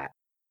tuned for that.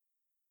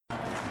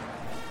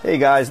 Hey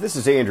guys, this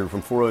is Andrew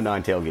from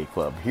 409 Tailgate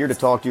Club, here to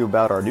talk to you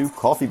about our new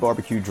Coffee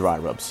Barbecue Dry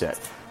Rub set.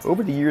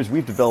 Over the years,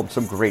 we've developed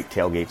some great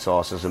tailgate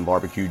sauces and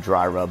barbecue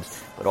dry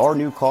rubs, but our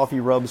new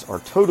coffee rubs are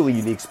totally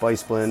unique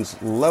spice blends,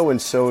 low in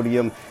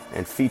sodium,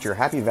 and feature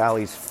Happy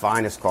Valley's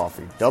finest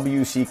coffee,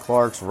 W.C.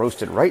 Clark's,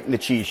 roasted right in the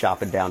cheese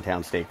shop in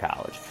downtown State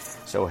College.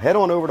 So head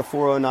on over to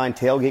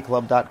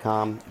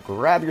 409tailgateclub.com,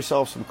 grab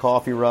yourself some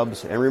coffee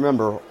rubs, and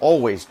remember,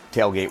 always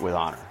tailgate with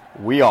honor.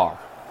 We are.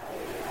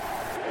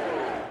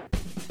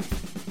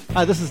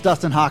 Hi, this is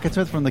Dustin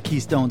Hawkinsmith from the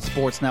Keystone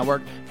Sports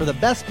Network. For the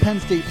best Penn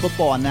State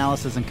football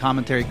analysis and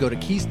commentary, go to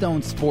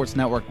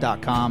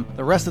KeystoneSportsNetwork.com.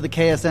 The rest of the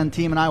KSN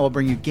team and I will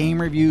bring you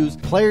game reviews,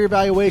 player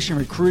evaluation,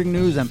 recruiting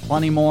news, and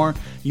plenty more.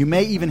 You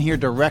may even hear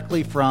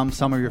directly from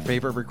some of your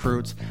favorite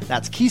recruits.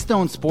 That's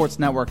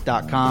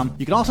KeystoneSportsNetwork.com.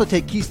 You can also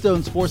take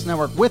Keystone Sports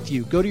Network with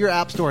you. Go to your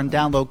app store and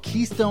download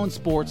Keystone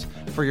Sports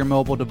for your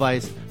mobile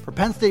device. For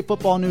Penn State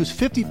football news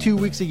 52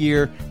 weeks a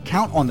year,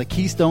 count on the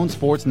Keystone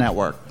Sports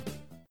Network.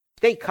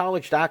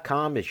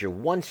 StateCollege.com is your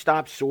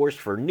one-stop source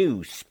for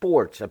news,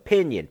 sports,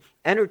 opinion,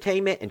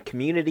 entertainment, and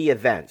community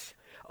events.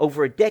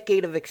 Over a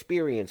decade of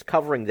experience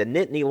covering the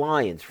Nittany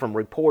Lions from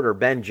reporter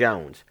Ben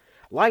Jones.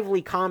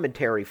 Lively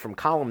commentary from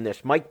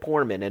columnist Mike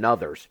Poorman and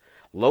others.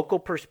 Local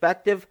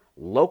perspective,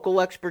 local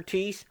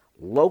expertise,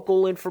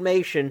 local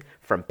information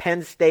from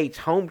Penn State's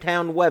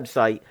hometown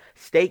website,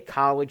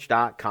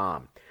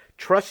 StateCollege.com.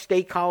 Trust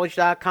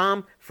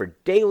StateCollege.com for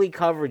daily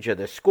coverage of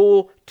the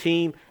school,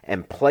 team,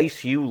 and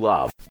place you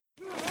love.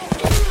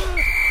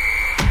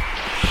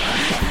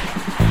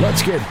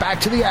 Let's get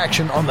back to the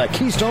action on the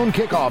Keystone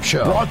Kickoff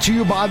Show. Brought to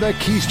you by the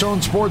Keystone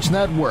Sports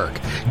Network.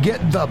 Get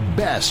the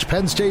best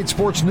Penn State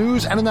sports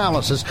news and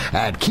analysis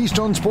at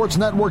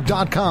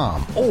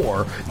KeystoneSportsNetwork.com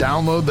or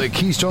download the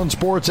Keystone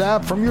Sports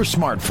app from your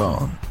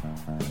smartphone.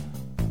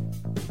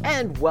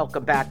 And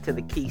welcome back to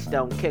the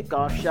Keystone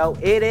Kickoff Show.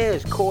 It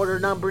is quarter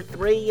number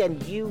 3,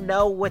 and you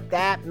know what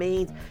that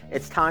means.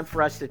 It's time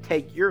for us to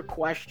take your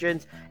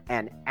questions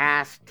and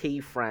ask T.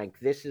 Frank.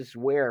 This is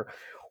where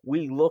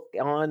we look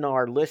on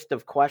our list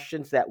of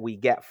questions that we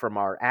get from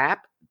our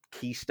app,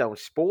 Keystone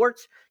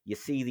Sports. You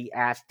see the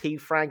Ask T.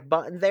 Frank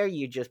button there.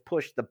 You just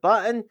push the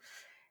button,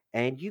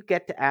 and you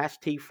get to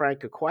ask T.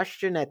 Frank a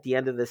question. At the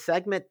end of the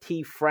segment,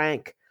 T.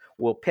 Frank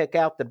will pick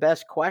out the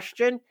best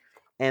question,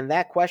 And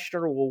that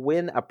questioner will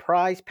win a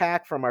prize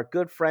pack from our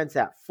good friends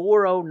at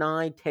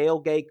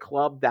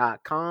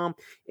 409tailgateclub.com,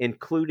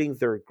 including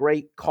their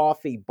great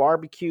coffee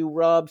barbecue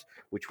rubs,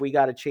 which we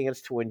got a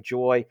chance to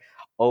enjoy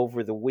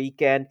over the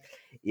weekend.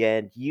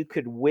 And you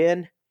could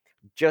win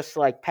just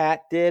like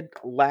Pat did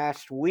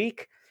last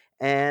week.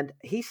 And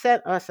he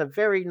sent us a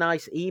very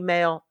nice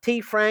email. T.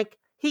 Frank,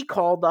 he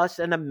called us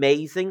an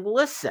amazing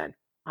listen.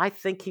 I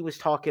think he was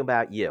talking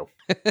about you.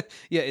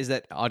 Yeah, is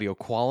that audio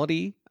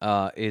quality?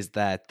 Is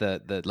that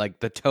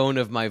the tone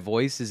of my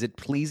voice? Is it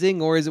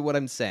pleasing, or is it what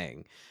I'm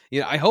saying?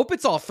 I hope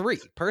it's all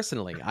three.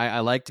 Personally, I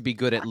like to be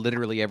good at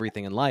literally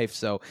everything in life.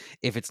 So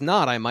if it's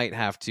not, I might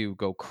have to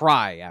go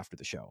cry after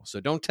the show. So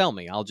don't tell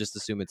me. I'll just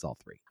assume it's all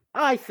three.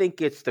 I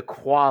think it's the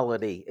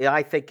quality.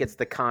 I think it's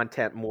the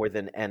content more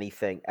than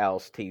anything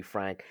else, T.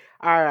 Frank.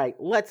 All right,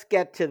 let's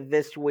get to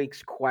this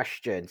week's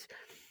questions.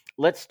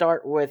 Let's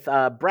start with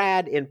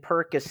Brad in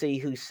Percy,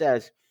 who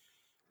says,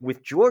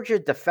 with Georgia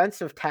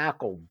defensive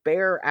tackle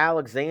Bear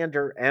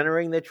Alexander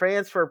entering the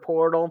transfer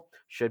portal,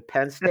 should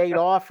Penn State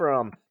offer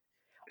him?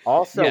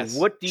 Also, yes,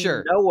 what do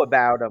you know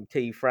about him,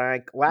 T.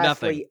 Frank?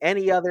 Lastly, nothing.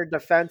 Any other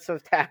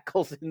defensive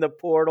tackles in the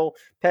portal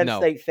Penn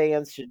State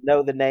fans should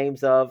know the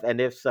names of,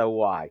 and if so,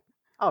 why?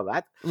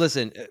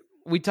 Listen,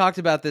 we talked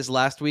about this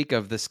last week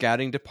of the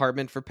scouting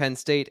department for Penn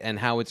State and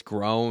how it's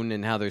grown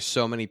and how there's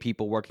so many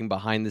people working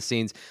behind the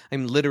scenes.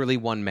 I'm literally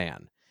one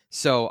man.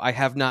 So I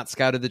have not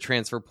scouted the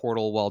transfer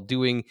portal while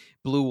doing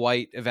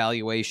blue-white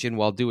evaluation,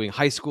 while doing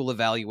high school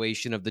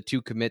evaluation of the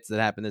 2 commits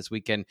that happened this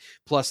weekend,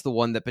 plus the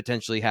one that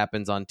potentially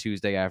happens on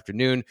Tuesday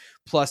afternoon,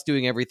 plus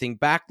doing everything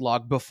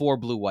backlog before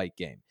blue-white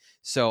game.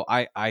 So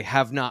I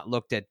have not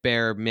looked at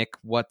Bear, Mick,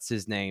 what's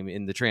his name,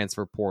 in the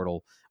transfer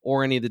portal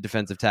or any of the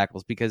defensive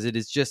tackles, because it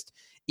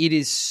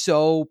is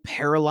so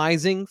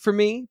paralyzing for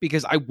me,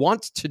 because I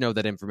want to know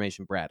that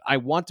information, Brad. I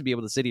want to be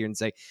able to sit here and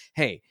say,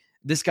 hey,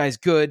 this guy's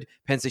good.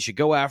 Penn State should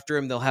go after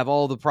him. They'll have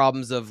all the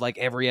problems of like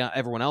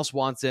everyone else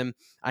wants him.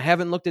 I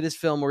haven't looked at his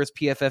film or his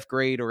PFF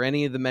grade or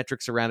any of the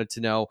metrics around it to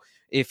know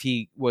if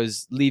he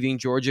was leaving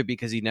Georgia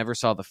because he never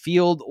saw the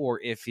field or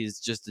if he's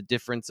just a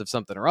difference of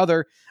something or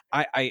other.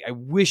 I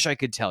wish I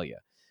could tell you.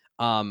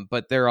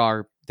 But there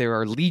are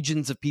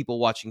legions of people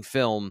watching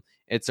film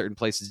at certain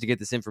places to get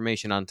this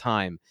information on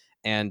time.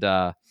 And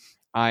I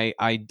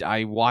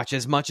watch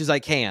as much as I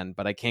can,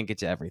 but I can't get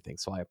to everything.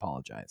 So I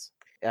apologize.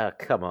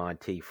 Come on,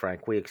 T.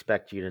 Frank. We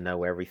expect you to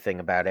know everything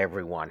about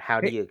everyone. How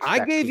do you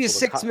expect I gave you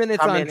 6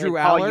 minutes on Drew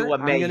Aller.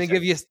 I'm going to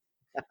give you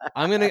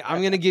I'm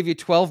going to give you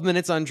 12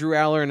 minutes on Drew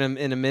Aller in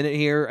a minute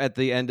here at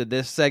the end of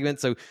this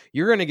segment. So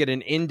you're going to get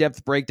an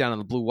in-depth breakdown on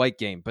the blue-white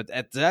game, but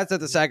that's at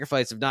the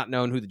sacrifice of not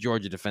knowing who the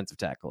Georgia defensive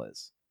tackle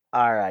is.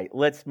 All right,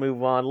 let's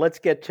move on. Let's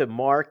get to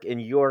Mark in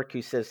York,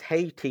 who says,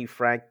 hey, T.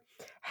 Frank,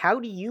 how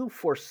do you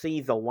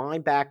foresee the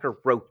linebacker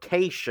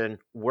rotation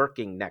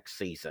working next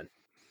season?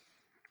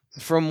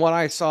 From what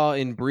I saw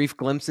in brief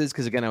glimpses,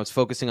 because again, I was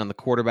focusing on the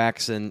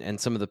quarterbacks and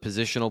some of the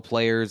positional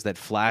players that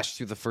flashed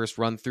through the first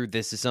run through.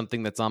 This is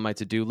something that's on my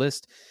to-do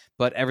list,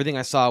 but everything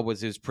I saw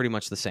was pretty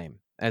much the same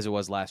as it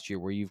was last year,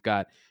 where you've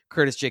got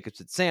Curtis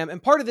Jacobs at Sam.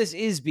 And part of this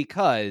is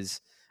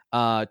because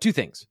 2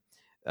 things.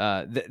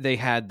 They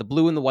had the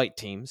blue and the white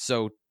team.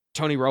 So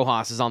Tony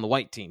Rojas is on the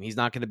white team. He's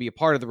not going to be a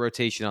part of the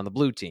rotation on the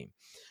blue team.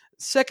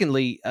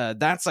 Secondly,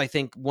 that's, I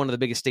think, one of the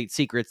biggest state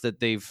secrets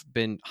that they've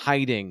been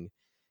hiding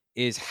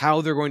is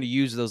how they're going to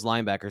use those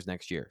linebackers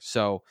next year.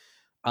 So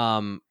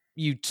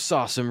you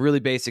saw some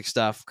really basic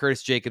stuff.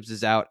 Curtis Jacobs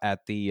is out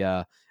at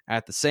the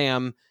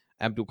Sam.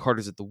 Abdul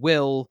Carter's at the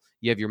will.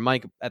 You have your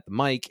Mike at the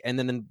Mike. And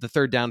then in the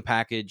third down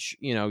package,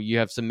 you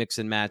have some mix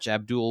and match.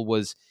 Abdul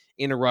was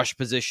in a rush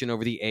position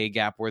over the A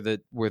gap where the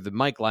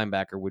Mike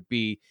linebacker would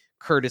be.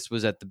 Curtis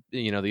was at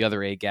the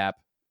other A gap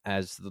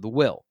as the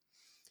will.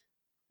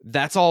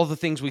 That's all the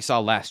things we saw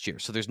last year.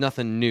 So there's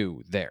nothing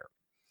new there.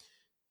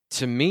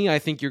 To me, I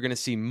think you're going to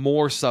see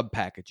more sub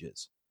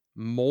packages,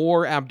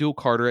 more Abdul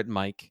Carter at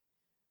Mike,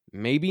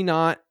 maybe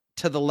not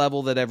to the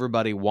level that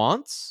everybody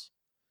wants,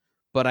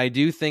 but I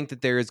do think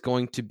that there is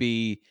going to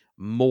be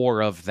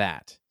more of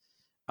that,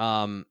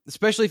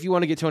 especially if you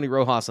want to get Tony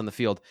Rojas on the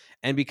field.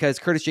 And because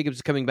Curtis Jacobs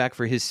is coming back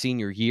for his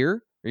senior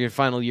year or your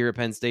final year at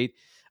Penn State,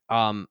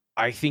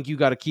 I think you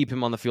got to keep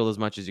him on the field as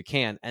much as you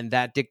can. And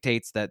that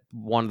dictates that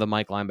one of the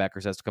Mike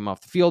linebackers has to come off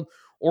the field,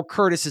 or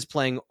Curtis is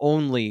playing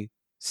only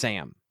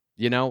Sam.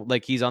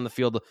 Like he's on the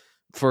field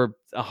for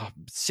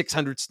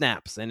 600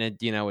 snaps, and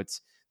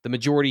it's the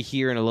majority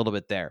here and a little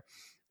bit there.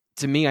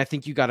 To me, I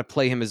think you got to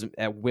play him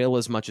at will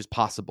as much as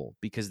possible,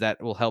 because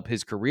that will help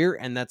his career,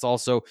 and that's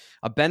also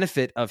a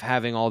benefit of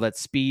having all that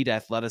speed,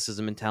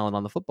 athleticism, and talent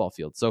on the football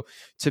field. So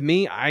to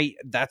me,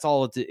 that's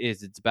all it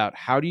is. It's about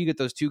how do you get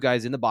those 2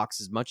 guys in the box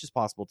as much as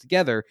possible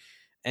together,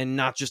 and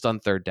not just on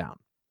third down.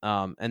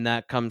 And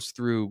that comes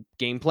through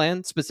game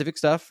plan specific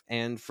stuff,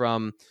 and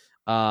from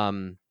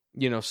some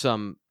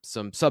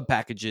sub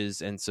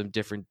packages and some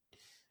different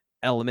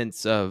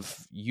elements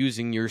of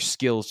using your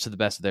skills to the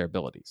best of their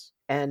abilities.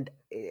 And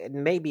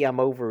maybe I'm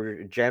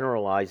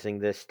overgeneralizing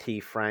this, T.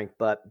 Frank,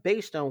 but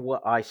based on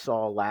what I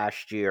saw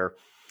last year,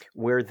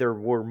 where there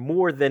were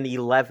more than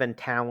 11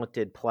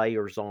 talented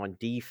players on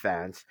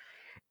defense.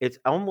 It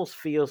almost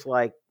feels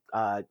like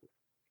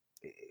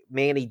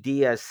Manny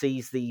Diaz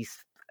sees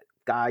these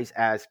guys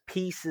as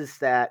pieces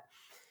that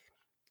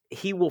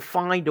he will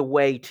find a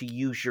way to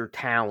use your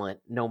talent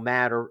no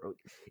matter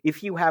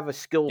if you have a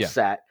skill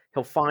set,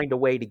 he'll find a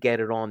way to get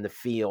it on the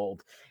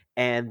field.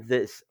 And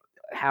this,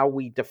 how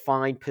we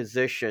define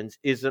positions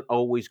isn't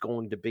always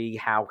going to be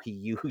how he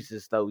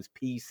uses those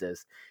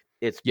pieces.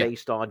 It's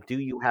based on, do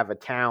you have a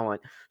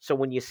talent? So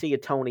when you see a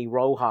Tony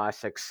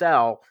Rojas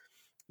excel,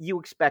 you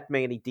expect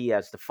Manny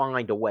Diaz to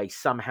find a way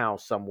somehow,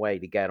 some way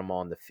to get him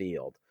on the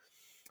field.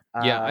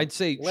 Yeah, I'd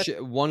say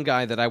one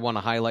guy that I want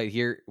to highlight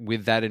here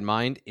with that in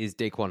mind is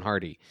Daquan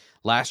Hardy.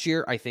 Last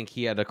year, I think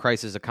he had a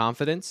crisis of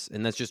confidence,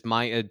 and that's just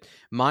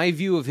my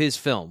view of his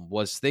film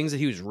was things that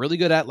he was really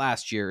good at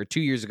last year or 2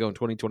 years ago in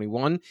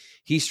 2021.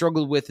 He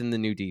struggled with in the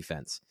new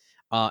defense,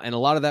 and a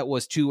lot of that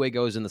was two-way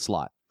goes in the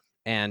slot.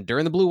 And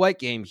during the blue-white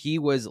game, he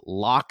was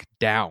locked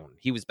down.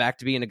 He was back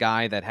to being a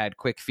guy that had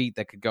quick feet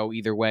that could go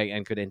either way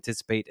and could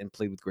anticipate and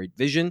play with great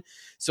vision.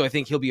 So I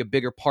think he'll be a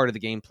bigger part of the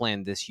game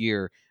plan this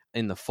year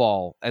in the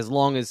fall, as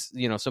long as,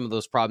 you know, some of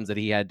those problems that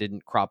he had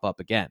didn't crop up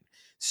again.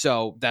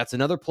 So that's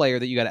another player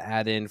that you got to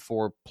add in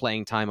for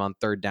playing time on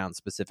third down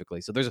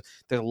specifically. So there's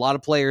a lot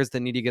of players that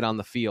need to get on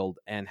the field,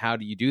 and how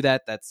do you do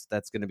that? That's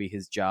going to be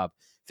his job,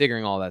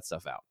 figuring all that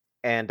stuff out.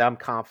 And I'm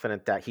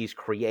confident that he's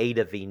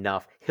creative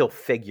enough. He'll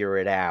figure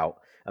it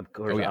out. Of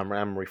course,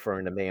 I'm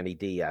referring to Manny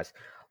Diaz.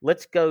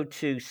 Let's go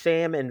to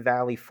Sam in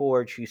Valley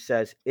Forge, who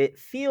says, it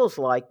feels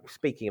like,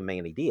 speaking of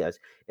Manny Diaz,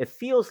 it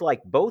feels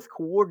like both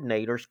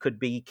coordinators could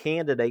be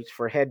candidates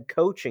for head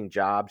coaching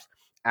jobs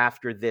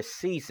after this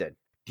season.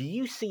 Do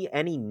you see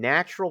any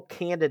natural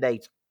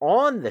candidates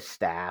on the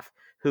staff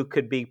who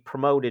could be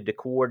promoted to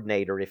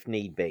coordinator if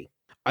need be?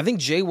 I think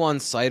Jaywan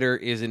Sider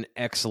is an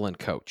excellent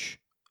coach.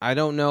 I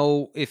don't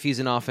know if he's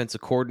an offensive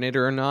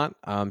coordinator or not.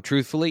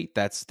 Truthfully,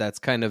 that's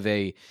kind of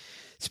a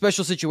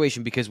special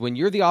situation, because when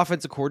you're the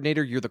offensive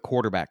coordinator, you're the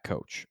quarterback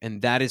coach,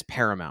 and that is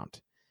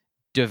paramount.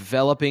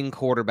 Developing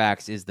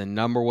quarterbacks is the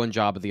number one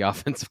job of the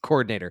offensive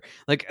coordinator.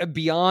 Like,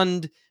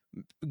 beyond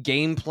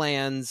game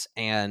plans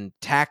and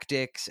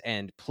tactics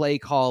and play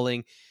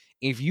calling,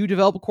 if you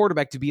develop a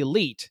quarterback to be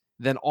elite,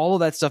 then all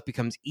of that stuff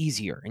becomes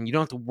easier, and you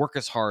don't have to work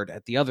as hard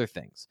at the other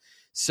things.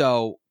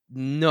 So,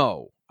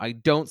 no, I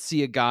don't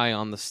see a guy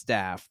on the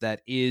staff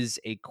that is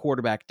a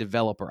quarterback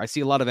developer. I see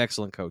a lot of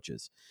excellent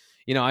coaches.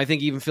 You know, I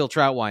think even Phil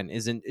Troutwine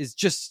is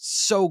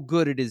just so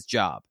good at his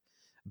job.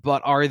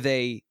 But are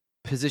they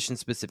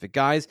position-specific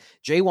guys?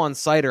 Jaywan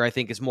Sider, I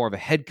think, is more of a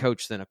head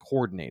coach than a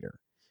coordinator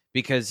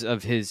because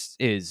of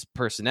his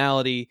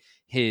personality,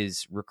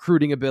 his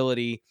recruiting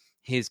ability,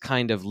 his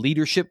kind of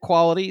leadership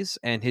qualities,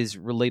 and his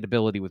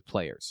relatability with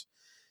players.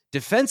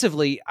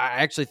 Defensively,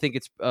 I actually think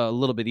it's a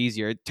little bit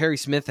easier. Terry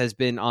Smith has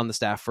been on the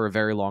staff for a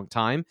very long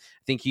time.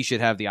 I think he should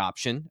have the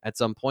option at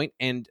some point.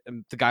 And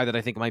the guy that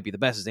I think might be the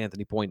best is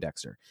Anthony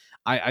Poindexter.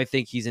 I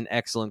think he's an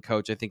excellent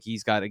coach. I think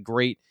he's got a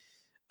great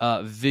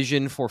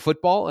vision for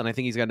football, and I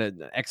think he's got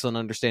an excellent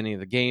understanding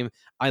of the game.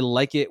 I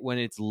like it when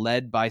it's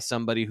led by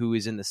somebody who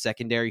is in the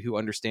secondary, who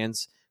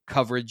understands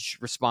coverage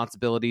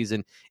responsibilities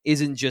and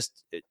isn't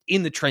just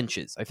in the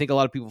trenches. I think a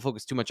lot of people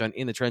focus too much on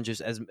in the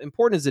trenches, as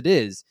important as it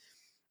is.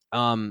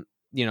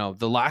 You know,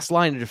 the last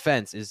line of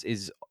defense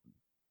is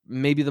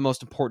maybe the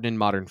most important in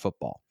modern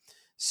football.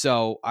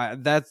 So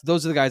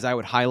those are the guys I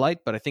would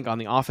highlight. But I think on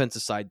the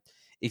offensive side,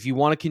 if you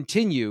want to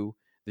continue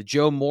the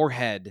Joe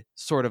Moorhead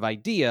sort of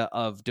idea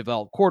of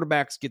develop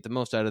quarterbacks, get the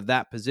most out of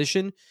that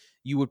position,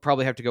 you would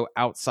probably have to go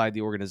outside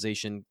the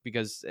organization,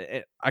 because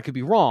I could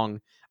be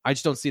wrong. I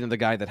just don't see another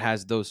guy that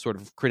has those sort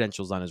of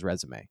credentials on his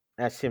resume.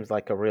 That seems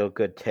like a real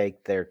good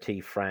take there,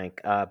 T.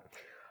 Frank.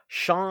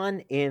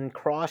 Sean in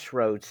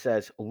Crossroads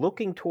says,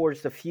 looking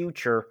towards the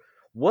future,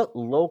 what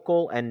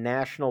local and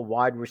national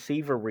wide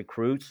receiver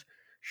recruits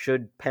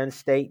should Penn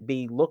State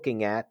be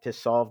looking at to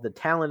solve the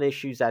talent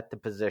issues at the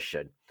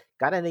position?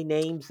 Got any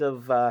names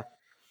of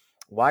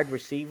wide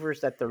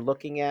receivers that they're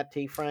looking at,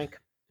 T. Frank?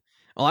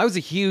 Well, I was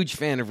a huge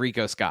fan of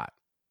Rico Scott.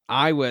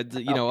 I would,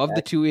 of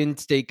the two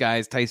in-state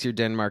guys, Tysier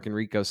Denmark and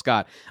Rico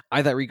Scott,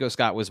 I thought Rico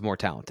Scott was more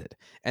talented.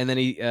 And then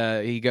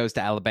he goes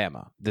to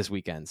Alabama this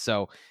weekend.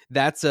 So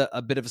that's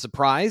a bit of a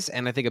surprise,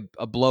 and I think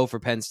a blow for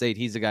Penn State.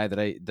 He's a guy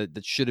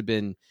that should have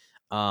been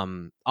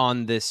on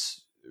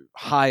this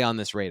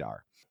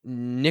radar.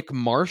 Nick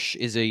Marsh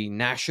is a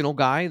national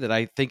guy that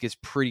I think is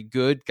pretty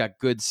good, got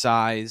good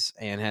size,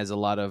 and has a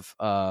lot of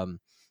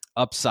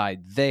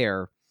upside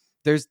there.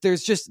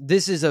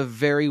 This is a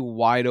very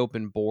wide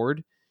open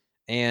board.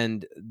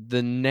 And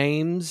the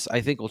names,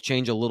 I think, will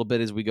change a little bit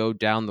as we go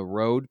down the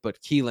road.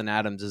 But Keelan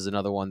Adams is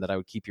another one that I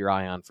would keep your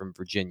eye on from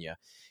Virginia.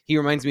 He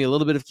reminds me a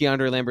little bit of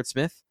Keandre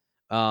Lambert-Smith,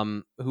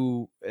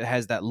 who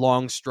has that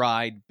long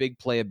stride, big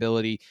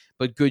playability,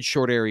 but good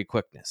short area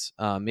quickness.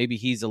 Maybe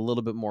he's a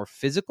little bit more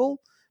physical,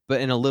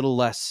 but in a little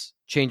less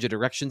change of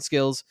direction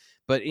skills.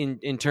 But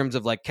in terms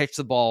of like catch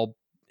the ball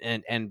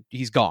and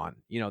he's gone.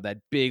 That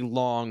big,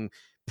 long,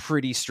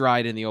 pretty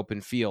stride in the open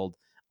field.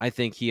 I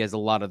think he has a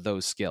lot of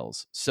those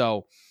skills.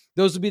 So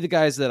those would be the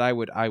guys that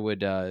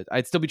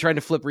I'd still be trying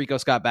to flip Rico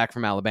Scott back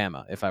from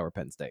Alabama if I were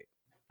Penn State.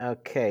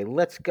 Okay,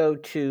 let's go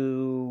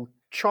to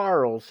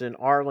Charles in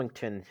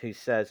Arlington, who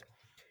says,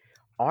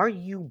 are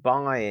you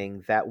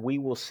buying that we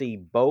will see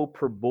Bo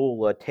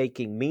Prabula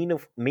taking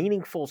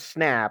meaningful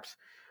snaps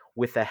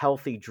with a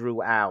healthy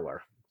Drew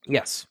Aller?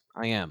 Yes,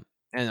 I am.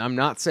 And I'm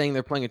not saying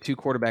they're playing a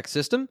 2-quarterback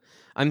system.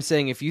 I'm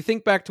saying if you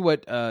think back to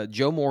what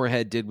Joe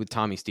Moorhead did with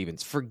Tommy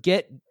Stevens,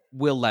 forget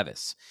Will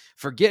Levis,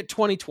 forget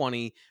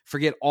 2020,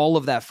 forget all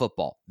of that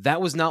football. That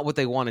was not what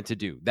they wanted to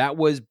do. That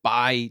was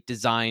by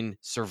design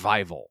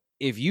survival.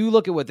 If you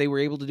look at what they were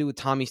able to do with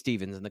Tommy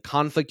Stevens and the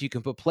conflict you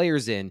can put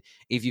players in,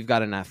 if you've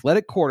got an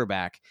athletic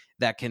quarterback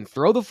that can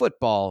throw the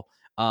football,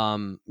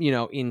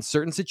 in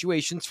certain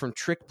situations from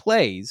trick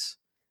plays,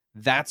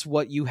 that's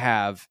what you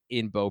have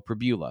in Bo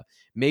Prabula.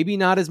 Maybe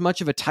not as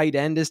much of a tight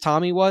end as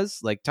Tommy was.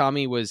 Like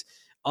Tommy was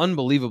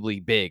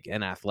unbelievably big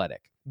and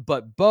athletic,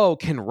 but Bo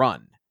can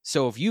run.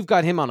 So if you've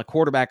got him on a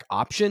quarterback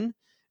option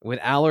with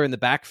Aller in the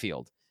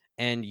backfield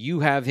and you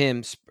have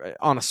him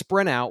on a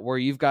sprint out where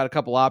you've got a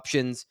couple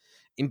options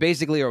in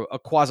basically a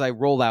quasi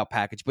rollout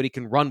package, but he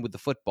can run with the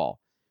football,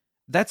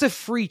 that's a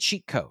free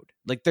cheat code.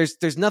 Like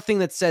there's nothing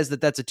that says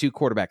that that's a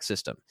 2-quarterback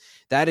system.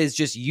 That is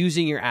just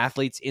using your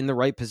athletes in the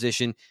right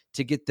position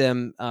to get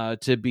them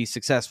to be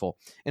successful.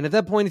 And at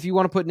that point, if you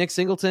want to put Nick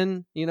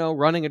Singleton,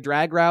 running a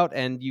drag route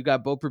and you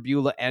got Bo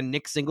Prabula and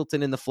Nick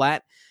Singleton in the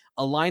flat,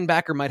 a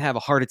linebacker might have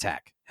a heart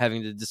attack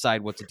having to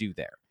decide what to do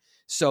there.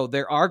 So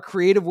there are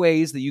creative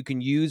ways that you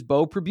can use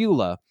Bo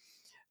Prabula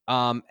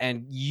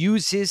and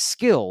use his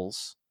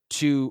skills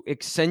to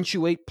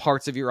accentuate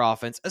parts of your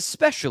offense,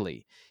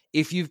 especially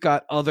if you've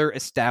got other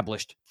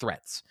established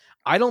threats.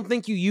 I don't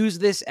think you use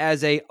this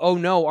as oh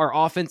no, our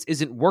offense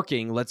isn't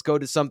working, let's go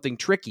to something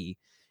tricky.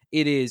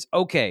 It is,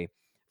 okay,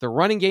 the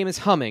running game is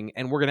humming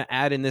and we're going to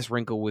add in this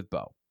wrinkle with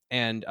Bo.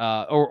 And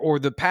or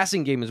the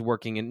passing game is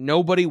working and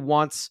nobody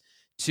wants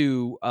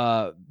to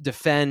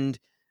defend,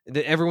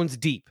 that everyone's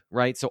deep,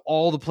 right? So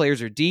all the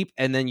players are deep,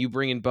 and then you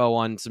bring in Bo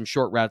on some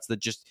short routes that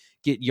just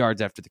get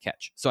yards after the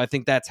catch. So I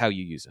think that's how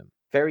you use him.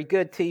 Very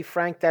good, T.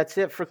 Frank. That's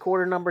it for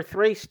quarter number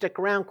 3. Stick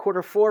around.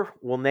 Quarter 4,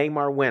 we'll name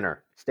our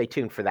winner. Stay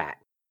tuned for that.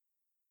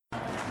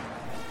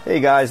 Hey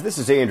guys, this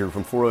is Andrew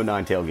from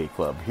 409 Tailgate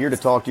Club, here to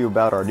talk to you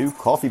about our new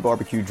coffee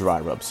barbecue dry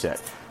rub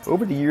set.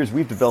 Over the years,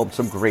 we've developed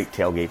some great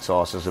tailgate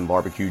sauces and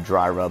barbecue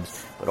dry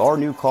rubs, but our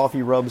new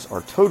coffee rubs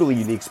are totally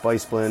unique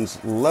spice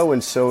blends, low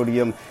in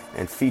sodium,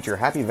 and feature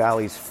Happy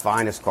Valley's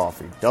finest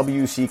coffee,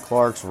 W.C.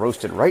 Clark's,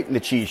 roasted right in the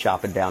cheese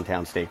shop in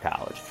downtown State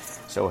College.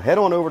 So head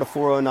on over to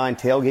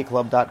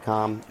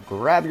 409tailgateclub.com,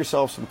 grab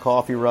yourself some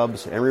coffee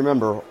rubs, and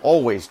remember,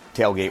 always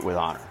tailgate with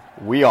honor.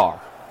 We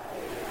are.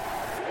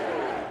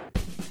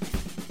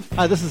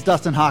 Hi, this is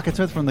Dustin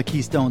Hawkinsmith from the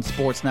Keystone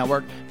Sports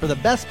Network. For the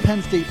best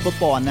Penn State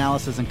football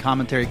analysis and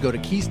commentary, go to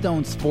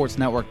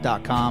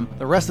KeystoneSportsNetwork.com.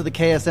 The rest of the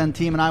KSN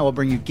team and I will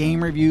bring you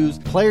game reviews,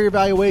 player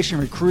evaluation,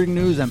 recruiting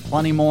news, and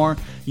plenty more.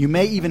 You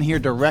may even hear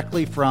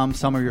directly from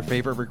some of your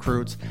favorite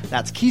recruits.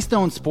 That's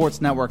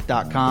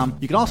KeystoneSportsNetwork.com.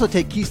 You can also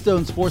take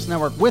Keystone Sports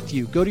Network with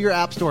you. Go to your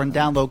app store and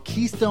download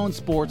Keystone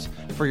Sports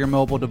for your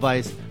mobile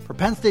device. For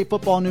Penn State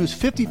football news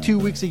 52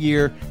 weeks a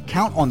year,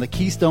 count on the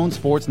Keystone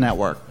Sports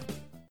Network.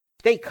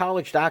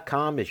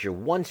 StateCollege.com is your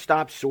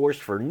one-stop source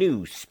for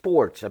news,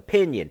 sports,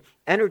 opinion,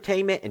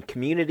 entertainment, and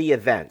community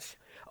events.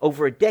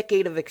 Over a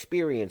decade of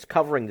experience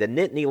covering the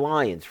Nittany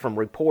Lions from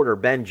reporter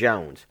Ben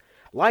Jones.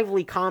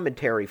 Lively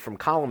commentary from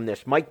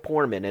columnist Mike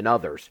Poorman and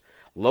others.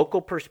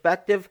 Local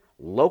perspective,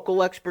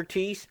 local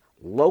expertise,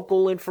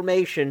 local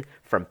information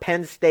from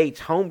Penn State's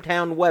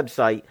hometown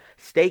website,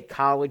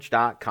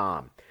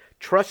 StateCollege.com.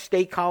 Trust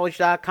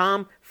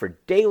StateCollege.com for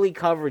daily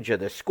coverage of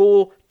the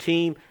school,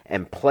 team,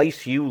 and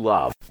place you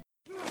love.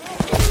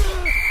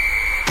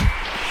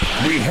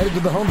 We head to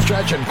the home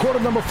stretch in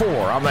quarter number 4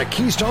 on the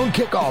Keystone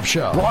Kickoff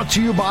Show. Brought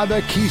to you by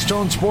the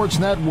Keystone Sports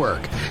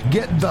Network.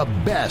 Get the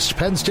best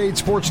Penn State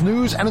sports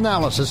news and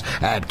analysis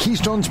at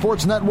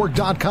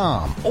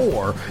KeystoneSportsNetwork.com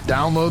or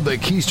download the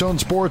Keystone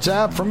Sports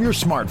app from your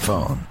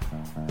smartphone.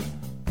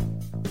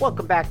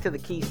 Welcome back to the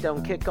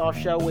Keystone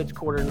Kickoff Show. It's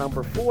quarter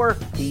number 4.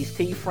 He's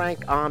T.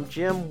 Frank. I'm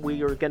Jim.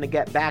 We are going to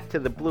get back to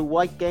the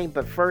blue-white game,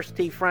 but first,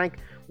 T. Frank,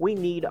 we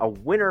need a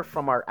winner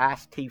from our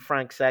Ask T.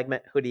 Frank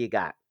segment. Who do you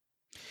got?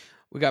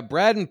 We got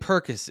Brad and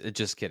Perkis.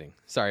 Just kidding.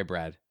 Sorry,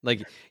 Brad.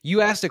 Like,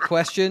 you asked a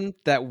question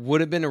that would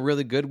have been a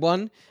really good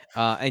one,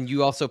 and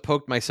you also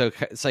poked my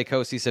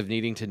psychosis of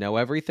needing to know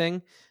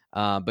everything.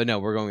 But no,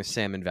 we're going with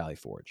Sam and Valley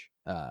Forge.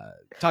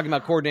 Talking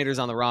about coordinators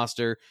on the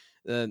roster.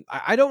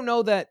 I don't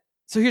know that.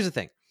 So here's the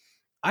thing.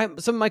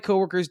 Some of my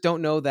coworkers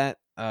don't know that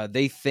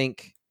they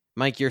think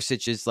Mike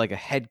Yurcich is like a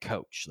head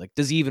coach. Like,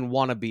 does he even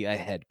want to be a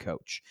head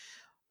coach?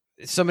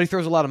 Somebody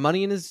throws a lot of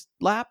money in his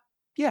lap?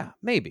 Yeah,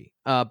 maybe.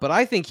 But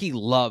I think he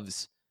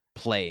loves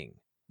playing.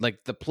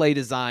 Like, the play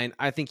design,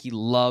 I think he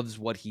loves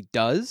what he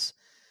does.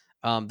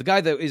 The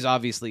guy that is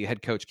obviously a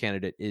head coach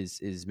candidate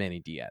is Manny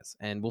Diaz,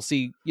 and we'll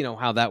see,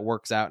 how that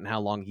works out and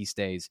how long he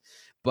stays.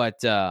 But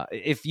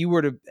if you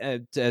were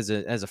to, as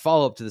a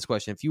follow up to this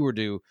question, if you were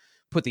to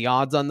put the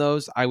odds on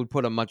those, I would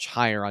put them much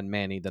higher on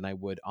Manny than I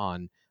would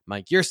on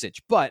Mike Yurcich.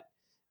 But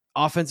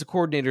offensive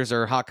coordinators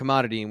are a hot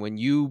commodity, and when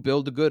you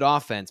build a good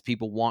offense,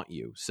 people want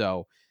you.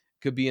 So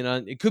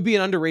it could be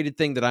an underrated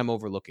thing that I'm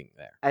overlooking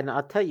there. And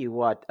I'll tell you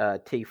what,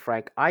 T.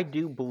 Frank, I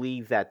do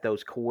believe that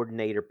those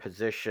coordinator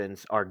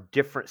positions are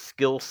different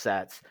skill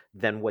sets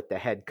than what the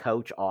head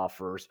coach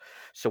offers.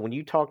 So when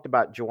you talked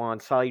about Juwan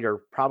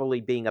Sider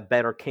probably being a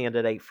better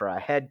candidate for a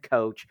head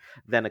coach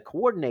than a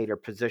coordinator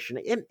position,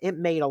 it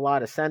made a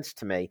lot of sense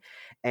to me.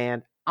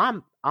 And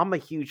I'm a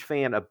huge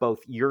fan of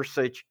both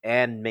Yurcich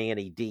and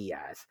Manny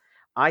Diaz.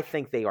 I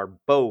think they are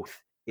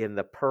both in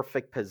the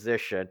perfect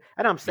position.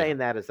 And I'm saying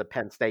that as a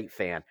Penn State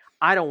fan.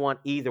 I don't want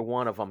either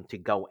one of them to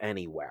go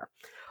anywhere.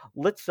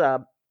 Let's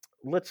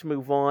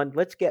move on.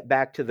 Let's get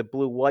back to the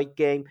blue-white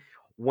game.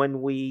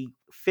 When we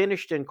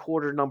finished in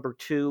quarter number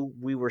 2,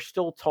 we were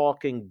still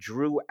talking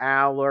Drew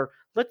Aller.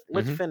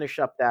 Let's finish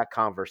up that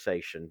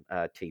conversation,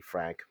 T.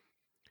 Frank.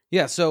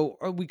 Yeah, so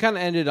we kind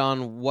of ended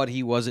on what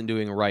he wasn't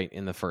doing right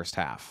in the first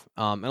half.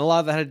 And a lot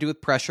of that had to do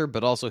with pressure,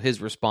 but also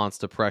his response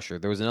to pressure.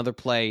 There was another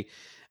play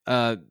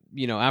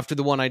after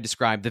the one I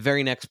described, the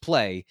very next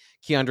play,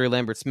 Keandre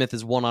Lambert-Smith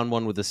is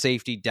one-on-one with a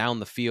safety down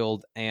the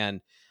field,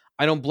 and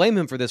I don't blame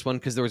him for this one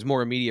because there was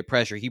more immediate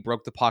pressure. He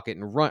broke the pocket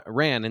and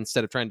ran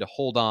instead of trying to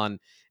hold on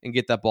and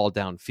get that ball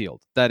downfield.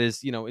 That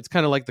is, it's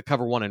kind of like the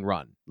cover one and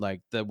run,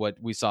 like what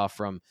we saw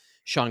from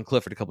Sean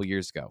Clifford a couple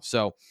years ago.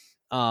 So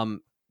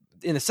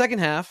in the second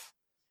half,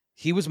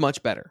 he was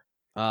much better,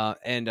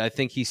 and I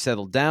think he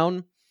settled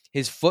down.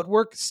 His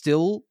footwork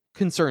still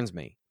concerns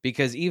me,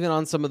 because even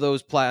on some of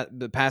those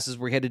the passes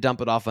where he had to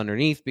dump it off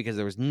underneath because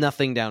there was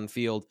nothing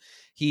downfield,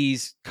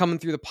 he's coming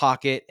through the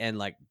pocket and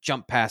like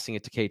jump passing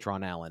it to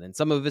Katron Allen. And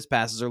some of his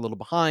passes are a little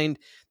behind.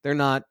 They're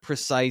not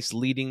precise,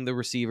 leading the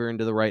receiver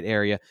into the right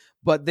area,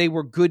 but they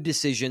were good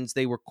decisions.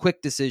 They were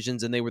quick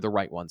decisions, and they were the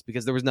right ones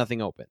because there was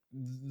nothing open.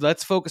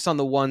 Let's focus on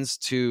the ones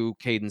to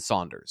Caden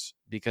Saunders,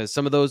 because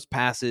some of those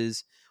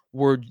passes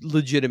were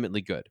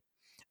legitimately good.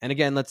 And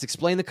again, let's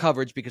explain the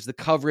coverage, because the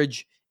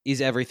coverage is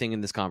everything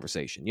in this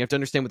conversation. You have to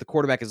understand what the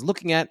quarterback is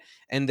looking at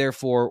and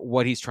therefore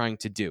what he's trying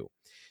to do.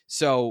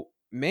 So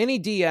Manny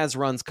Diaz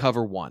runs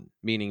cover one,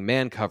 meaning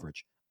man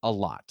coverage, a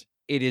lot.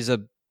 It is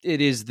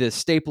the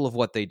staple of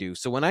what they do.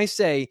 So when I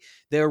say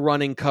they're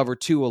running cover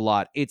two a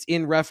lot, it's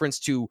in reference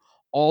to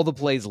all the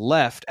plays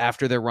left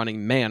after they're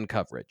running man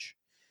coverage.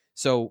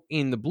 So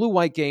in the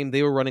blue-white game,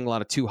 they were running a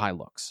lot of 2 high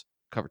looks,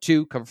 cover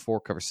 2, cover 4,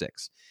 cover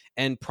 6,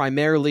 and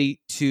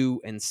primarily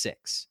 2 and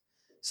 6.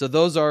 So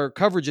those are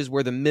coverages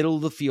where the middle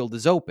of the field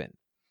is open.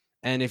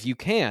 And if you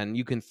can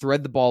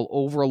thread the ball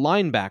over a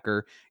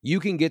linebacker, you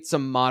can get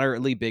some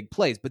moderately big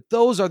plays. But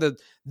those are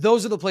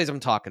the plays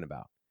I'm talking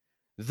about.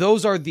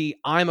 Those are the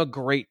I'm a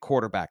great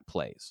quarterback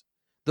plays.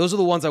 Those are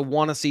the ones I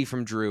want to see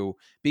from Drew,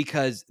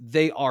 because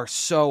they are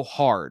so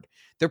hard.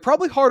 They're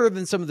probably harder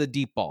than some of the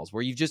deep balls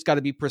where you've just got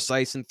to be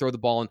precise and throw the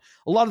ball. And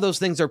a lot of those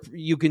things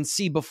you can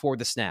see before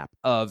the snap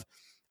of,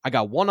 I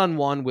got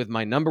one-on-one with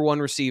my number one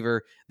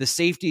receiver. The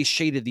safety is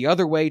shaded the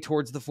other way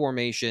towards the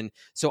formation.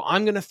 So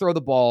I'm going to throw the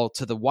ball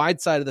to the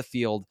wide side of the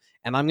field,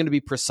 and I'm going to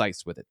be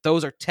precise with it.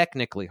 Those are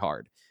technically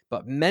hard.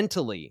 But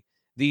mentally,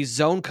 these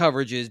zone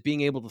coverages, being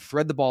able to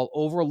thread the ball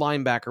over a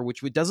linebacker,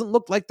 which it doesn't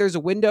look like there's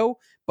a window,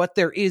 but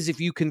there is if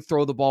you can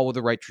throw the ball with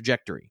the right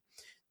trajectory.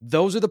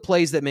 Those are the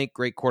plays that make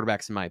great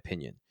quarterbacks, in my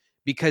opinion,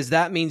 because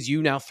that means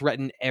you now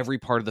threaten every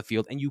part of the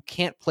field, and you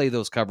can't play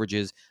those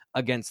coverages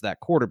against that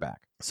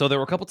quarterback. So there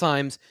were a couple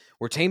times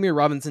where Tamir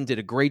Robinson did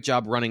a great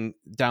job running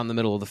down the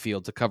middle of the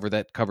field to cover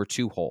that cover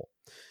 2 hole.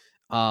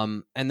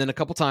 And then a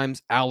couple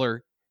times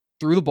Aller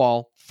threw the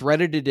ball,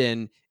 threaded it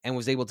in, and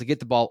was able to get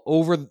the ball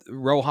over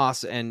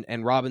Rojas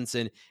and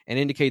Robinson and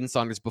into Caden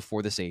Saunders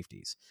before the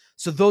safeties.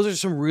 So those are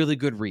some really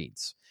good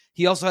reads.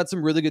 He also had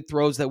some really good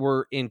throws that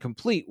were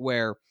incomplete,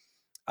 where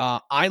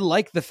I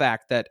like the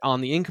fact that on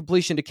the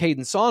incompletion to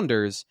Caden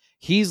Saunders,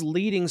 he's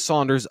leading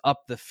Saunders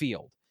up the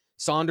field.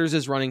 Saunders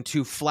is running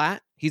too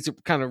flat. He's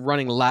kind of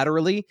running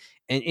laterally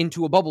and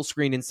into a bubble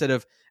screen instead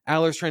of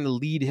Aller's trying to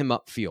lead him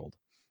upfield.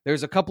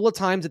 There's a couple of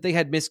times that they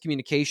had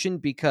miscommunication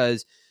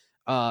because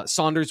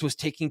Saunders was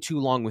taking too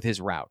long with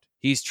his route.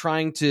 He's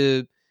trying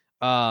to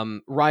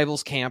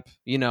rivals camp,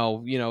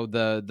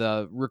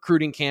 the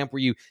recruiting camp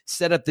where you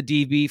set up the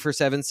DB for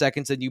 7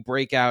 seconds and you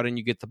break out and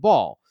you get the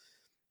ball.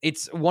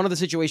 It's one of the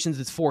situations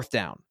that's 4th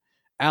down.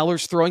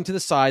 Aller's throwing to the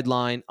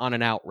sideline on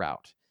an out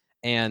route.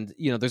 And,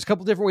 there's a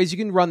couple different ways you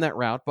can run that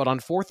route, but on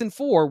 4th and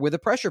 4 with a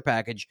pressure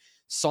package,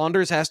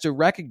 Saunders has to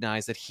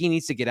recognize that he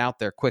needs to get out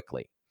there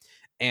quickly.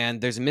 And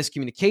there's a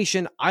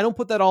miscommunication. I don't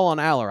put that all on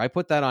Aller. I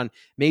put that on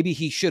maybe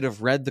he should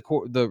have read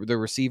the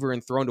receiver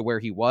and thrown to where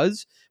he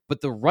was.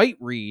 But the right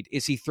read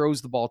is he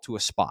throws the ball to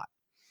a spot.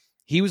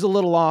 He was a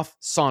little off.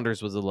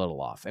 Saunders was a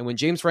little off. And when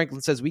James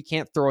Franklin says we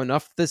can't throw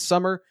enough this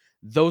summer,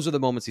 those are the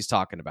moments he's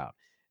talking about.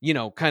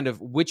 kind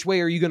of which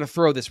way are you going to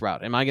throw this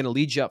route? Am I going to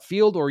lead you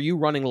upfield, or are you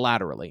running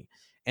laterally?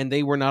 And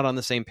they were not on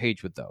the same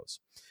page with those.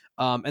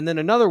 And then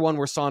another one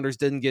where Saunders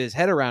didn't get his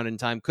head around in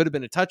time, could have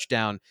been a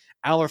touchdown.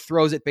 Aller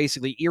throws it,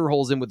 basically ear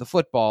holes him with the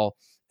football.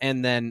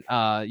 And then,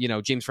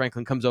 James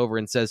Franklin comes over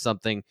and says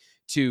something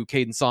to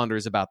Caden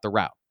Saunders about the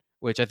route,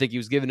 which I think he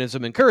was giving him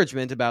some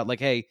encouragement about, like,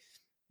 hey,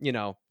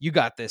 you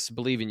got this,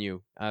 believe in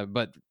you.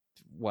 But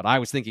what I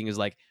was thinking is,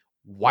 like,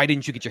 why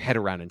didn't you get your head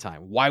around in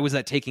time? Why was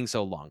that taking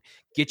so long?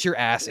 Get your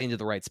ass into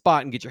the right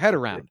spot and get your head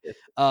around.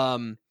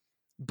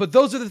 But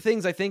those are the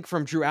things I think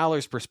from Drew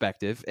Aller's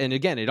perspective. And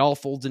again, it all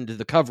folds into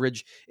the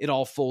coverage. It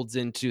all folds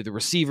into the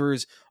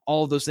receivers,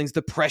 all of those things,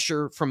 the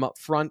pressure from up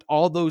front,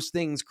 all those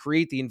things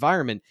create the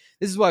environment.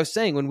 This is what I was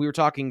saying when we were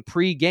talking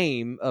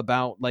pre-game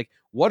about, like,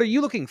 what are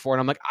you looking for?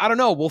 And I'm like, I don't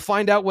know. We'll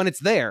find out when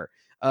it's there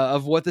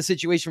of what the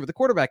situation for the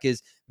quarterback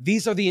is.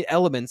 These are the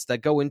elements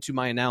that go into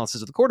my analysis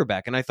of the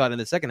quarterback. And I thought in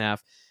the second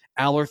half,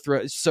 Aller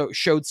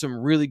showed some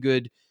really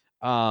good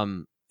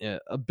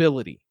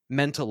ability,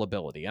 mental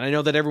ability. And I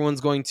know that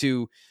everyone's going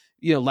to,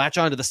 latch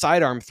onto the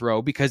sidearm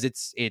throw because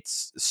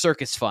it's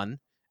circus fun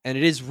and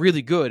it is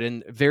really good.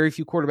 And very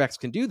few quarterbacks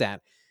can do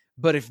that.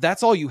 But if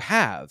that's all you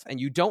have and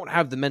you don't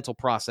have the mental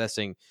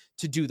processing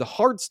to do the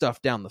hard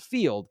stuff down the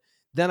field,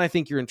 then I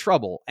think you're in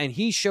trouble. And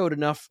he showed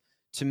enough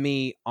to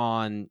me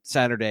on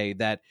Saturday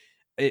that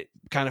it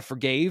kind of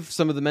forgave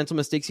some of the mental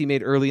mistakes he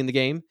made early in the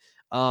game.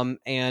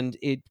 And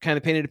it kind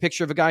of painted a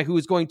picture of a guy who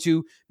is going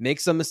to make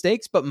some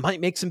mistakes, but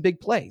might make some big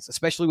plays,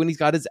 especially when he's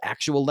got his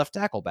actual left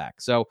tackle back.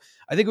 So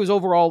I think it was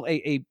overall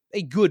a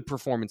good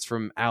performance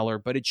from Aller,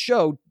 but it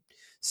showed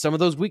some of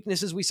those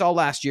weaknesses we saw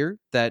last year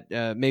that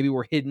maybe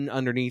were hidden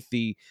underneath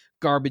the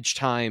garbage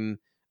time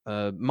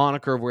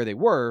moniker of where they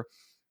were.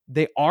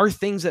 They are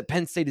things that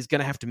Penn State is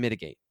going to have to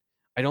mitigate.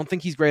 I don't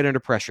think he's great under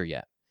pressure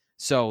yet.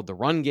 So the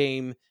run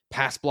game,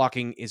 pass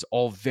blocking is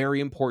all very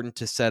important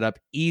to set up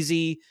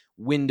easy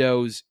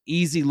windows,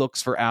 easy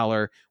looks for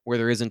Aller where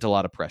there isn't a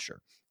lot of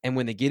pressure. And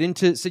when they get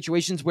into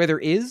situations where there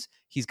is,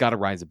 he's got to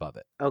rise above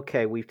it.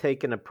 Okay, we've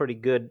taken a pretty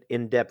good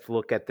in-depth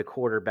look at the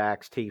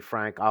quarterbacks, T.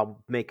 Frank.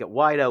 I'll make it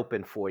wide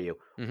open for you.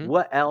 Mm-hmm.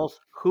 What else,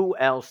 who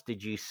else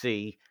did you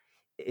see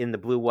in the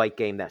blue-white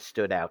game that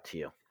stood out to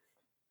you?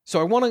 So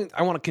I want to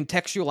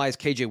contextualize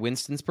KJ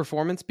Winston's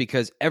performance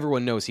because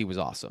everyone knows he was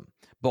awesome.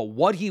 But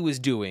what he was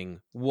doing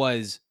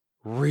was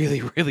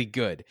really, really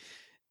good.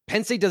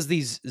 Penn State does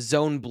these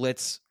zone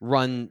blitz,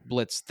 run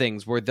blitz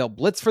things where they'll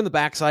blitz from the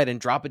backside and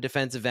drop a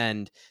defensive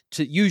end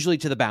usually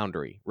to the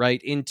boundary,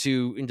 right?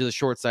 Into the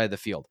short side of the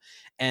field.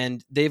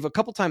 And they've a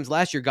couple times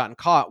last year gotten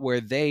caught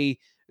where the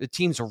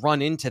teams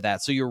run into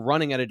that. So you're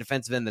running at a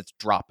defensive end that's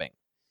dropping.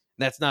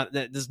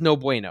 There's no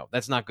bueno.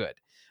 That's not good.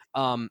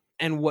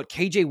 And what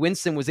KJ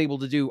Winston was able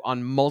to do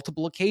on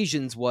multiple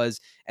occasions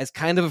was, as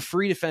kind of a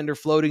free defender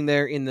floating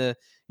there in the,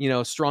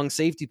 strong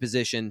safety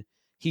position,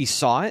 he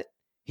saw it,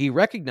 he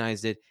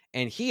recognized it,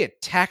 and he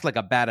attacked like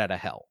a bat out of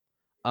hell.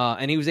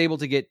 And he was able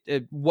to get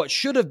what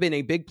should have been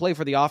a big play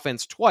for the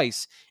offense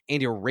twice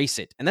and erase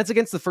it. And that's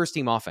against the first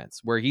team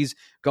offense where he's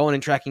going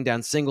and tracking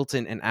down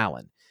Singleton and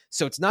Allen.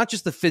 So it's not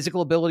just the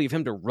physical ability of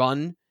him to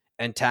run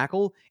and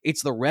tackle,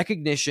 it's the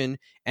recognition.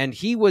 And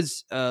he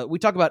was, we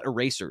talk about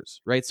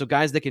erasers, right? So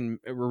guys that can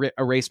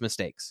erase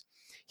mistakes.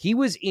 He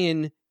was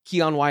in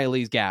Keon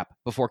Wiley's gap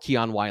before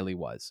Keon Wiley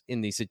was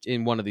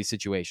in one of these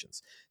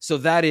situations. So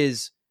that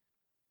is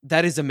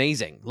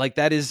amazing. Like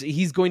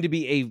he's going to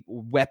be a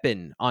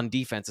weapon on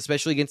defense,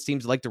 especially against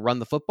teams that like to run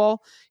the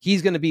football.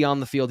 He's going to be on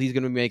the field. He's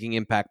going to be making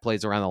impact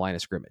plays around the line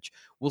of scrimmage.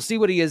 We'll see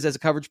what he is as a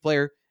coverage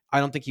player.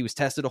 I don't think he was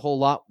tested a whole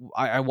lot.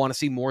 I want to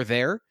see more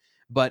there.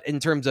 But in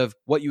terms of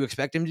what you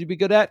expect him to be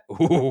good at,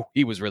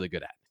 he was really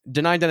good at.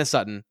 Denied Dennis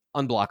Sutton,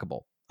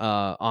 unblockable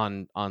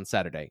on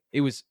Saturday.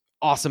 It was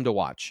awesome to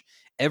watch.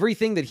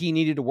 Everything that he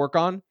needed to work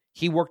on,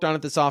 he worked on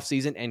it this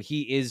offseason, and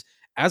he is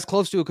as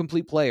close to a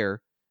complete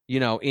player,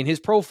 in his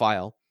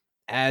profile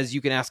as you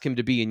can ask him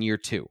to be in year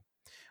 2,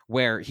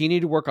 where he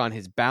needed to work on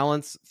his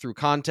balance through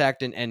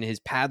contact and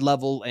his pad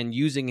level and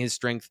using his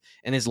strength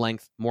and his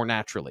length more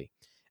naturally.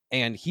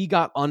 And he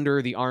got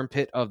under the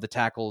armpit of the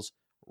tackles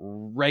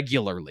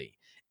regularly.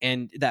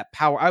 And that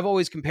power, I've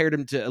always compared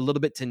him to a little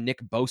bit to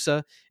Nick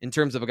Bosa in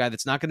terms of a guy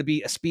that's not going to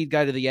be a speed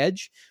guy to the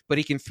edge, but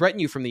he can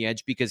threaten you from the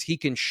edge because he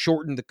can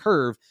shorten the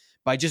curve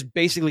by just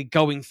basically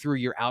going through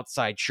your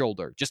outside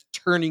shoulder, just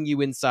turning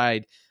you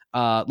inside,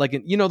 like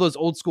those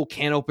old school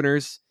can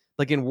openers,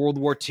 like in World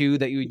War II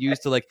that you would use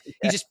to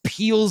he just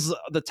peels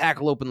the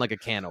tackle open like a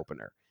can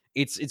opener.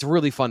 It's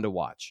really fun to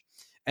watch.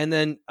 And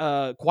then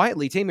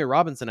quietly, Tamir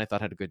Robinson, I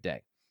thought, had a good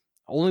day.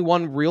 Only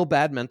one real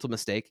bad mental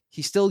mistake.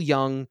 He's still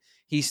young.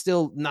 He's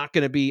still not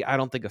going to be, I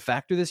don't think, a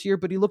factor this year,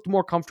 but he looked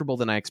more comfortable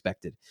than I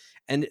expected.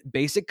 And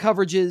basic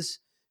coverages,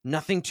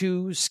 nothing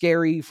too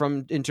scary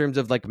in terms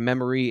of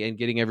memory and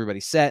getting everybody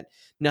set.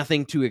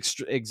 Nothing too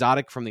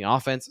exotic from the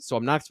offense. So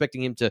I'm not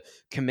expecting him to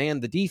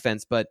command the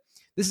defense, but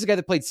this is a guy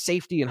that played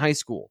safety in high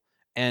school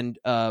and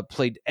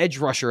played edge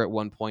rusher at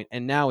one point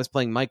and now is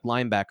playing Mike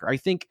linebacker. I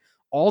think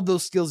all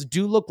those skills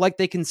do look like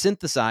they can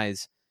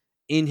synthesize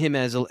in him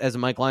as a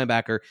Mike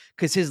linebacker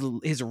because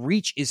his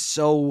reach is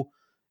so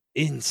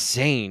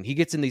insane. He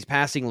gets in these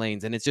passing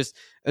lanes, and it's just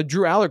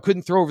Drew Aller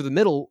couldn't throw over the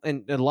middle,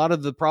 and a lot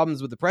of the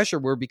problems with the pressure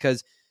were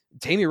because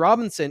Tammy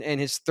Robinson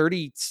and his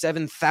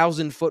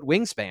 37,000 foot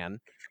wingspan,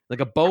 like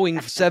a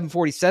Boeing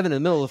 747 in the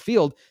middle of the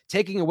field,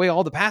 taking away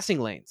all the passing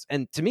lanes.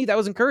 And to me, that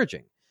was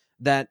encouraging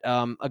that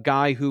a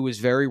guy who was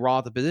very raw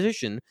at the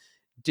position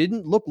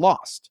didn't look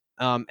lost.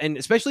 And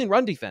especially in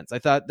run defense, I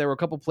thought there were a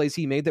couple plays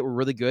he made that were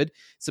really good.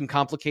 Some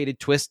complicated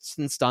twists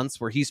and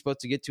stunts where he's supposed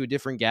to get to a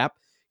different gap.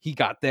 He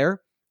got there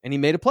and he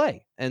made a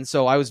play. And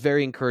so I was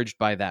very encouraged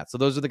by that. So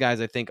those are the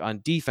guys I think on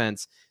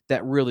defense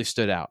that really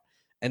stood out.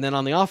 And then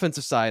on the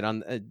offensive side,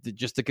 on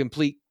just the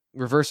complete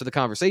reverse of the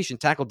conversation,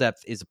 tackle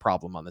depth is a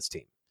problem on this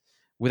team.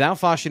 Without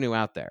Fashanu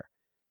out there,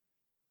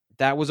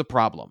 that was a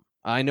problem.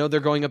 I know they're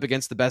going up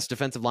against the best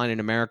defensive line in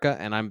America,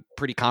 and I'm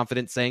pretty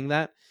confident saying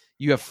that.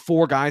 You have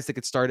 4 guys that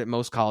could start at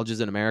most colleges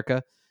in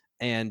America,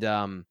 and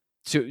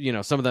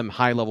some of them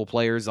high-level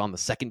players on the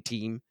second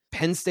team.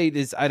 Penn State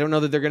is, I don't know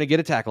that they're going to get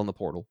a tackle in the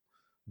portal,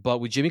 but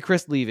with Jimmy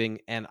Christ leaving,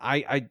 and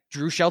I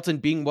Drew Shelton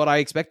being what I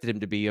expected him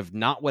to be, of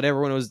not what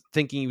everyone was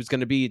thinking he was going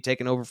to be,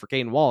 taking over for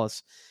Caden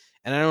Wallace,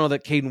 and I don't know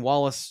that Caden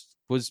Wallace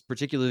was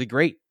particularly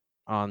great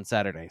on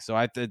Saturday.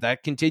 So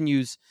that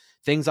continues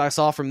things I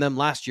saw from them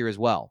last year as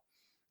well.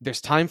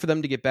 There's time for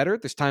them to get better.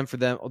 There's time for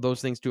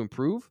those things to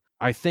improve.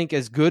 I think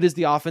as good as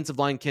the offensive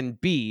line can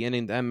be,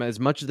 and as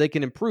much as they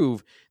can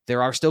improve,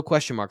 there are still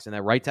question marks in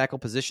that right tackle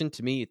position.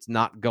 To me, it's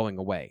not going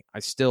away. I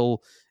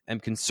still am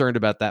concerned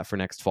about that for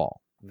next fall.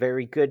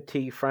 Very good,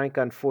 T. Frank.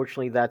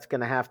 Unfortunately, that's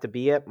going to have to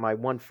be it. My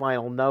one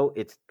final note,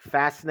 it's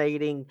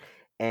fascinating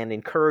and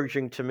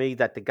encouraging to me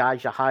that the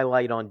guys you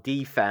highlight on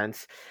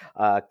defense,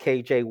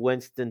 KJ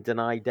Winston,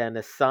 Denai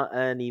Dennis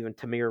Sutton, even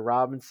Tamir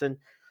Robinson,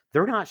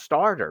 they're not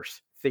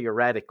starters,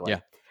 theoretically.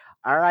 Yeah.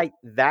 All right,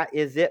 that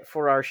is it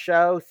for our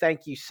show.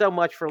 Thank you so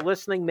much for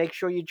listening. Make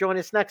sure you join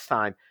us next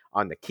time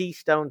on the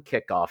Keystone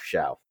Kickoff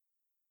Show.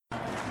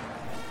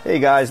 Hey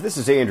guys, this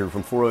is Andrew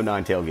from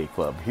 409 Tailgate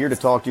Club, here to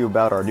talk to you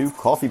about our new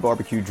coffee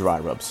barbecue dry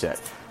rub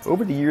set.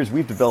 Over the years,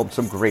 we've developed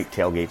some great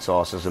tailgate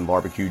sauces and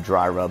barbecue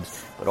dry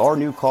rubs, but our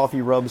new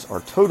coffee rubs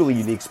are totally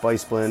unique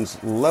spice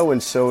blends, low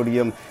in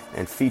sodium,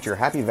 and feature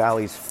Happy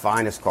Valley's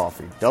finest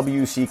coffee,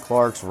 W.C.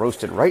 Clark's,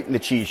 roasted right in the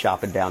cheese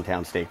shop in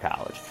downtown State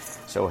College.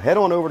 So head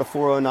on over to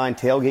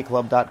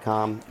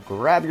 409tailgateclub.com,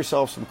 grab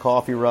yourself some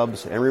coffee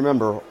rubs, and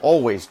remember,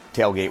 always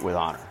tailgate with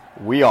honor.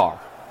 We are.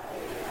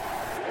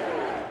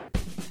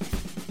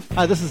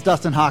 Hi, this is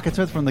Dustin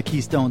Hawkinsmith from the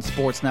Keystone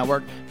Sports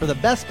Network. For the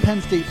best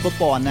Penn State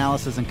football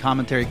analysis and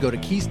commentary, go to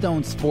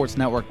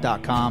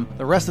KeystoneSportsNetwork.com.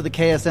 The rest of the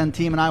KSN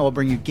team and I will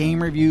bring you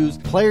game reviews,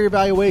 player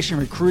evaluation,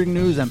 recruiting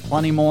news, and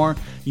plenty more.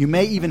 You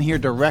may even hear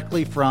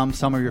directly from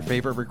some of your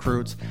favorite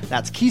recruits.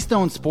 That's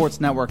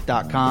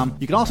KeystoneSportsNetwork.com.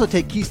 You can also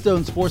take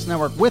Keystone Sports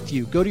Network with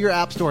you. Go to your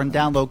app store and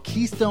download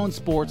Keystone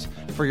Sports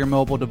for your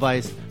mobile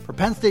device. For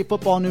Penn State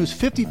football news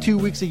 52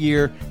 weeks a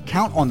year,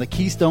 count on the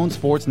Keystone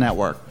Sports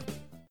Network.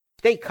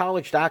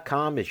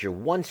 StateCollege.com is your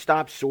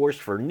one-stop source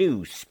for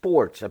news,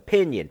 sports,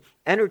 opinion,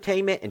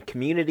 entertainment, and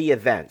community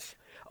events.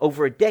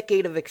 Over a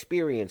decade of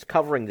experience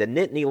covering the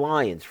Nittany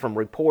Lions from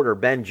reporter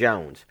Ben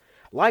Jones.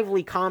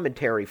 Lively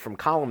commentary from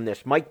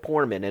columnist Mike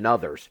Poorman and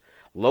others.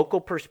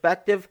 Local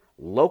perspective,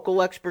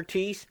 local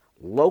expertise,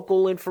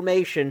 local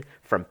information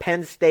from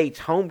Penn State's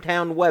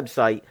hometown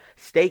website,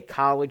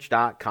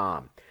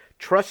 StateCollege.com.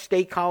 Trust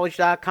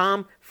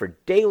StateCollege.com for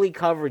daily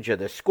coverage of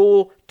the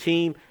school,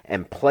 team,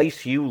 and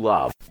place you love.